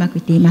ともにうまくい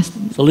っています。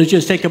 So let's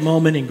just take a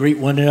moment and greet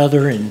one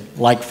another in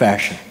like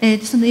fashion.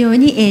 そのよう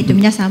に、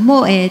皆さん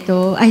も、挨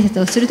拶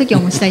をするとき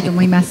を持ちたいと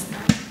思います。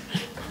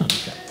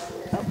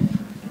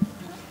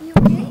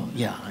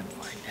Yeah, I'm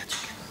fine. That's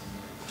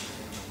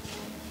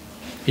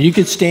okay. You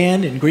could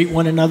stand and greet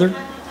one another.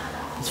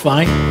 It's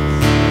fine.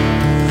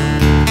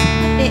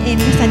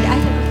 皆さんで挨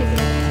拶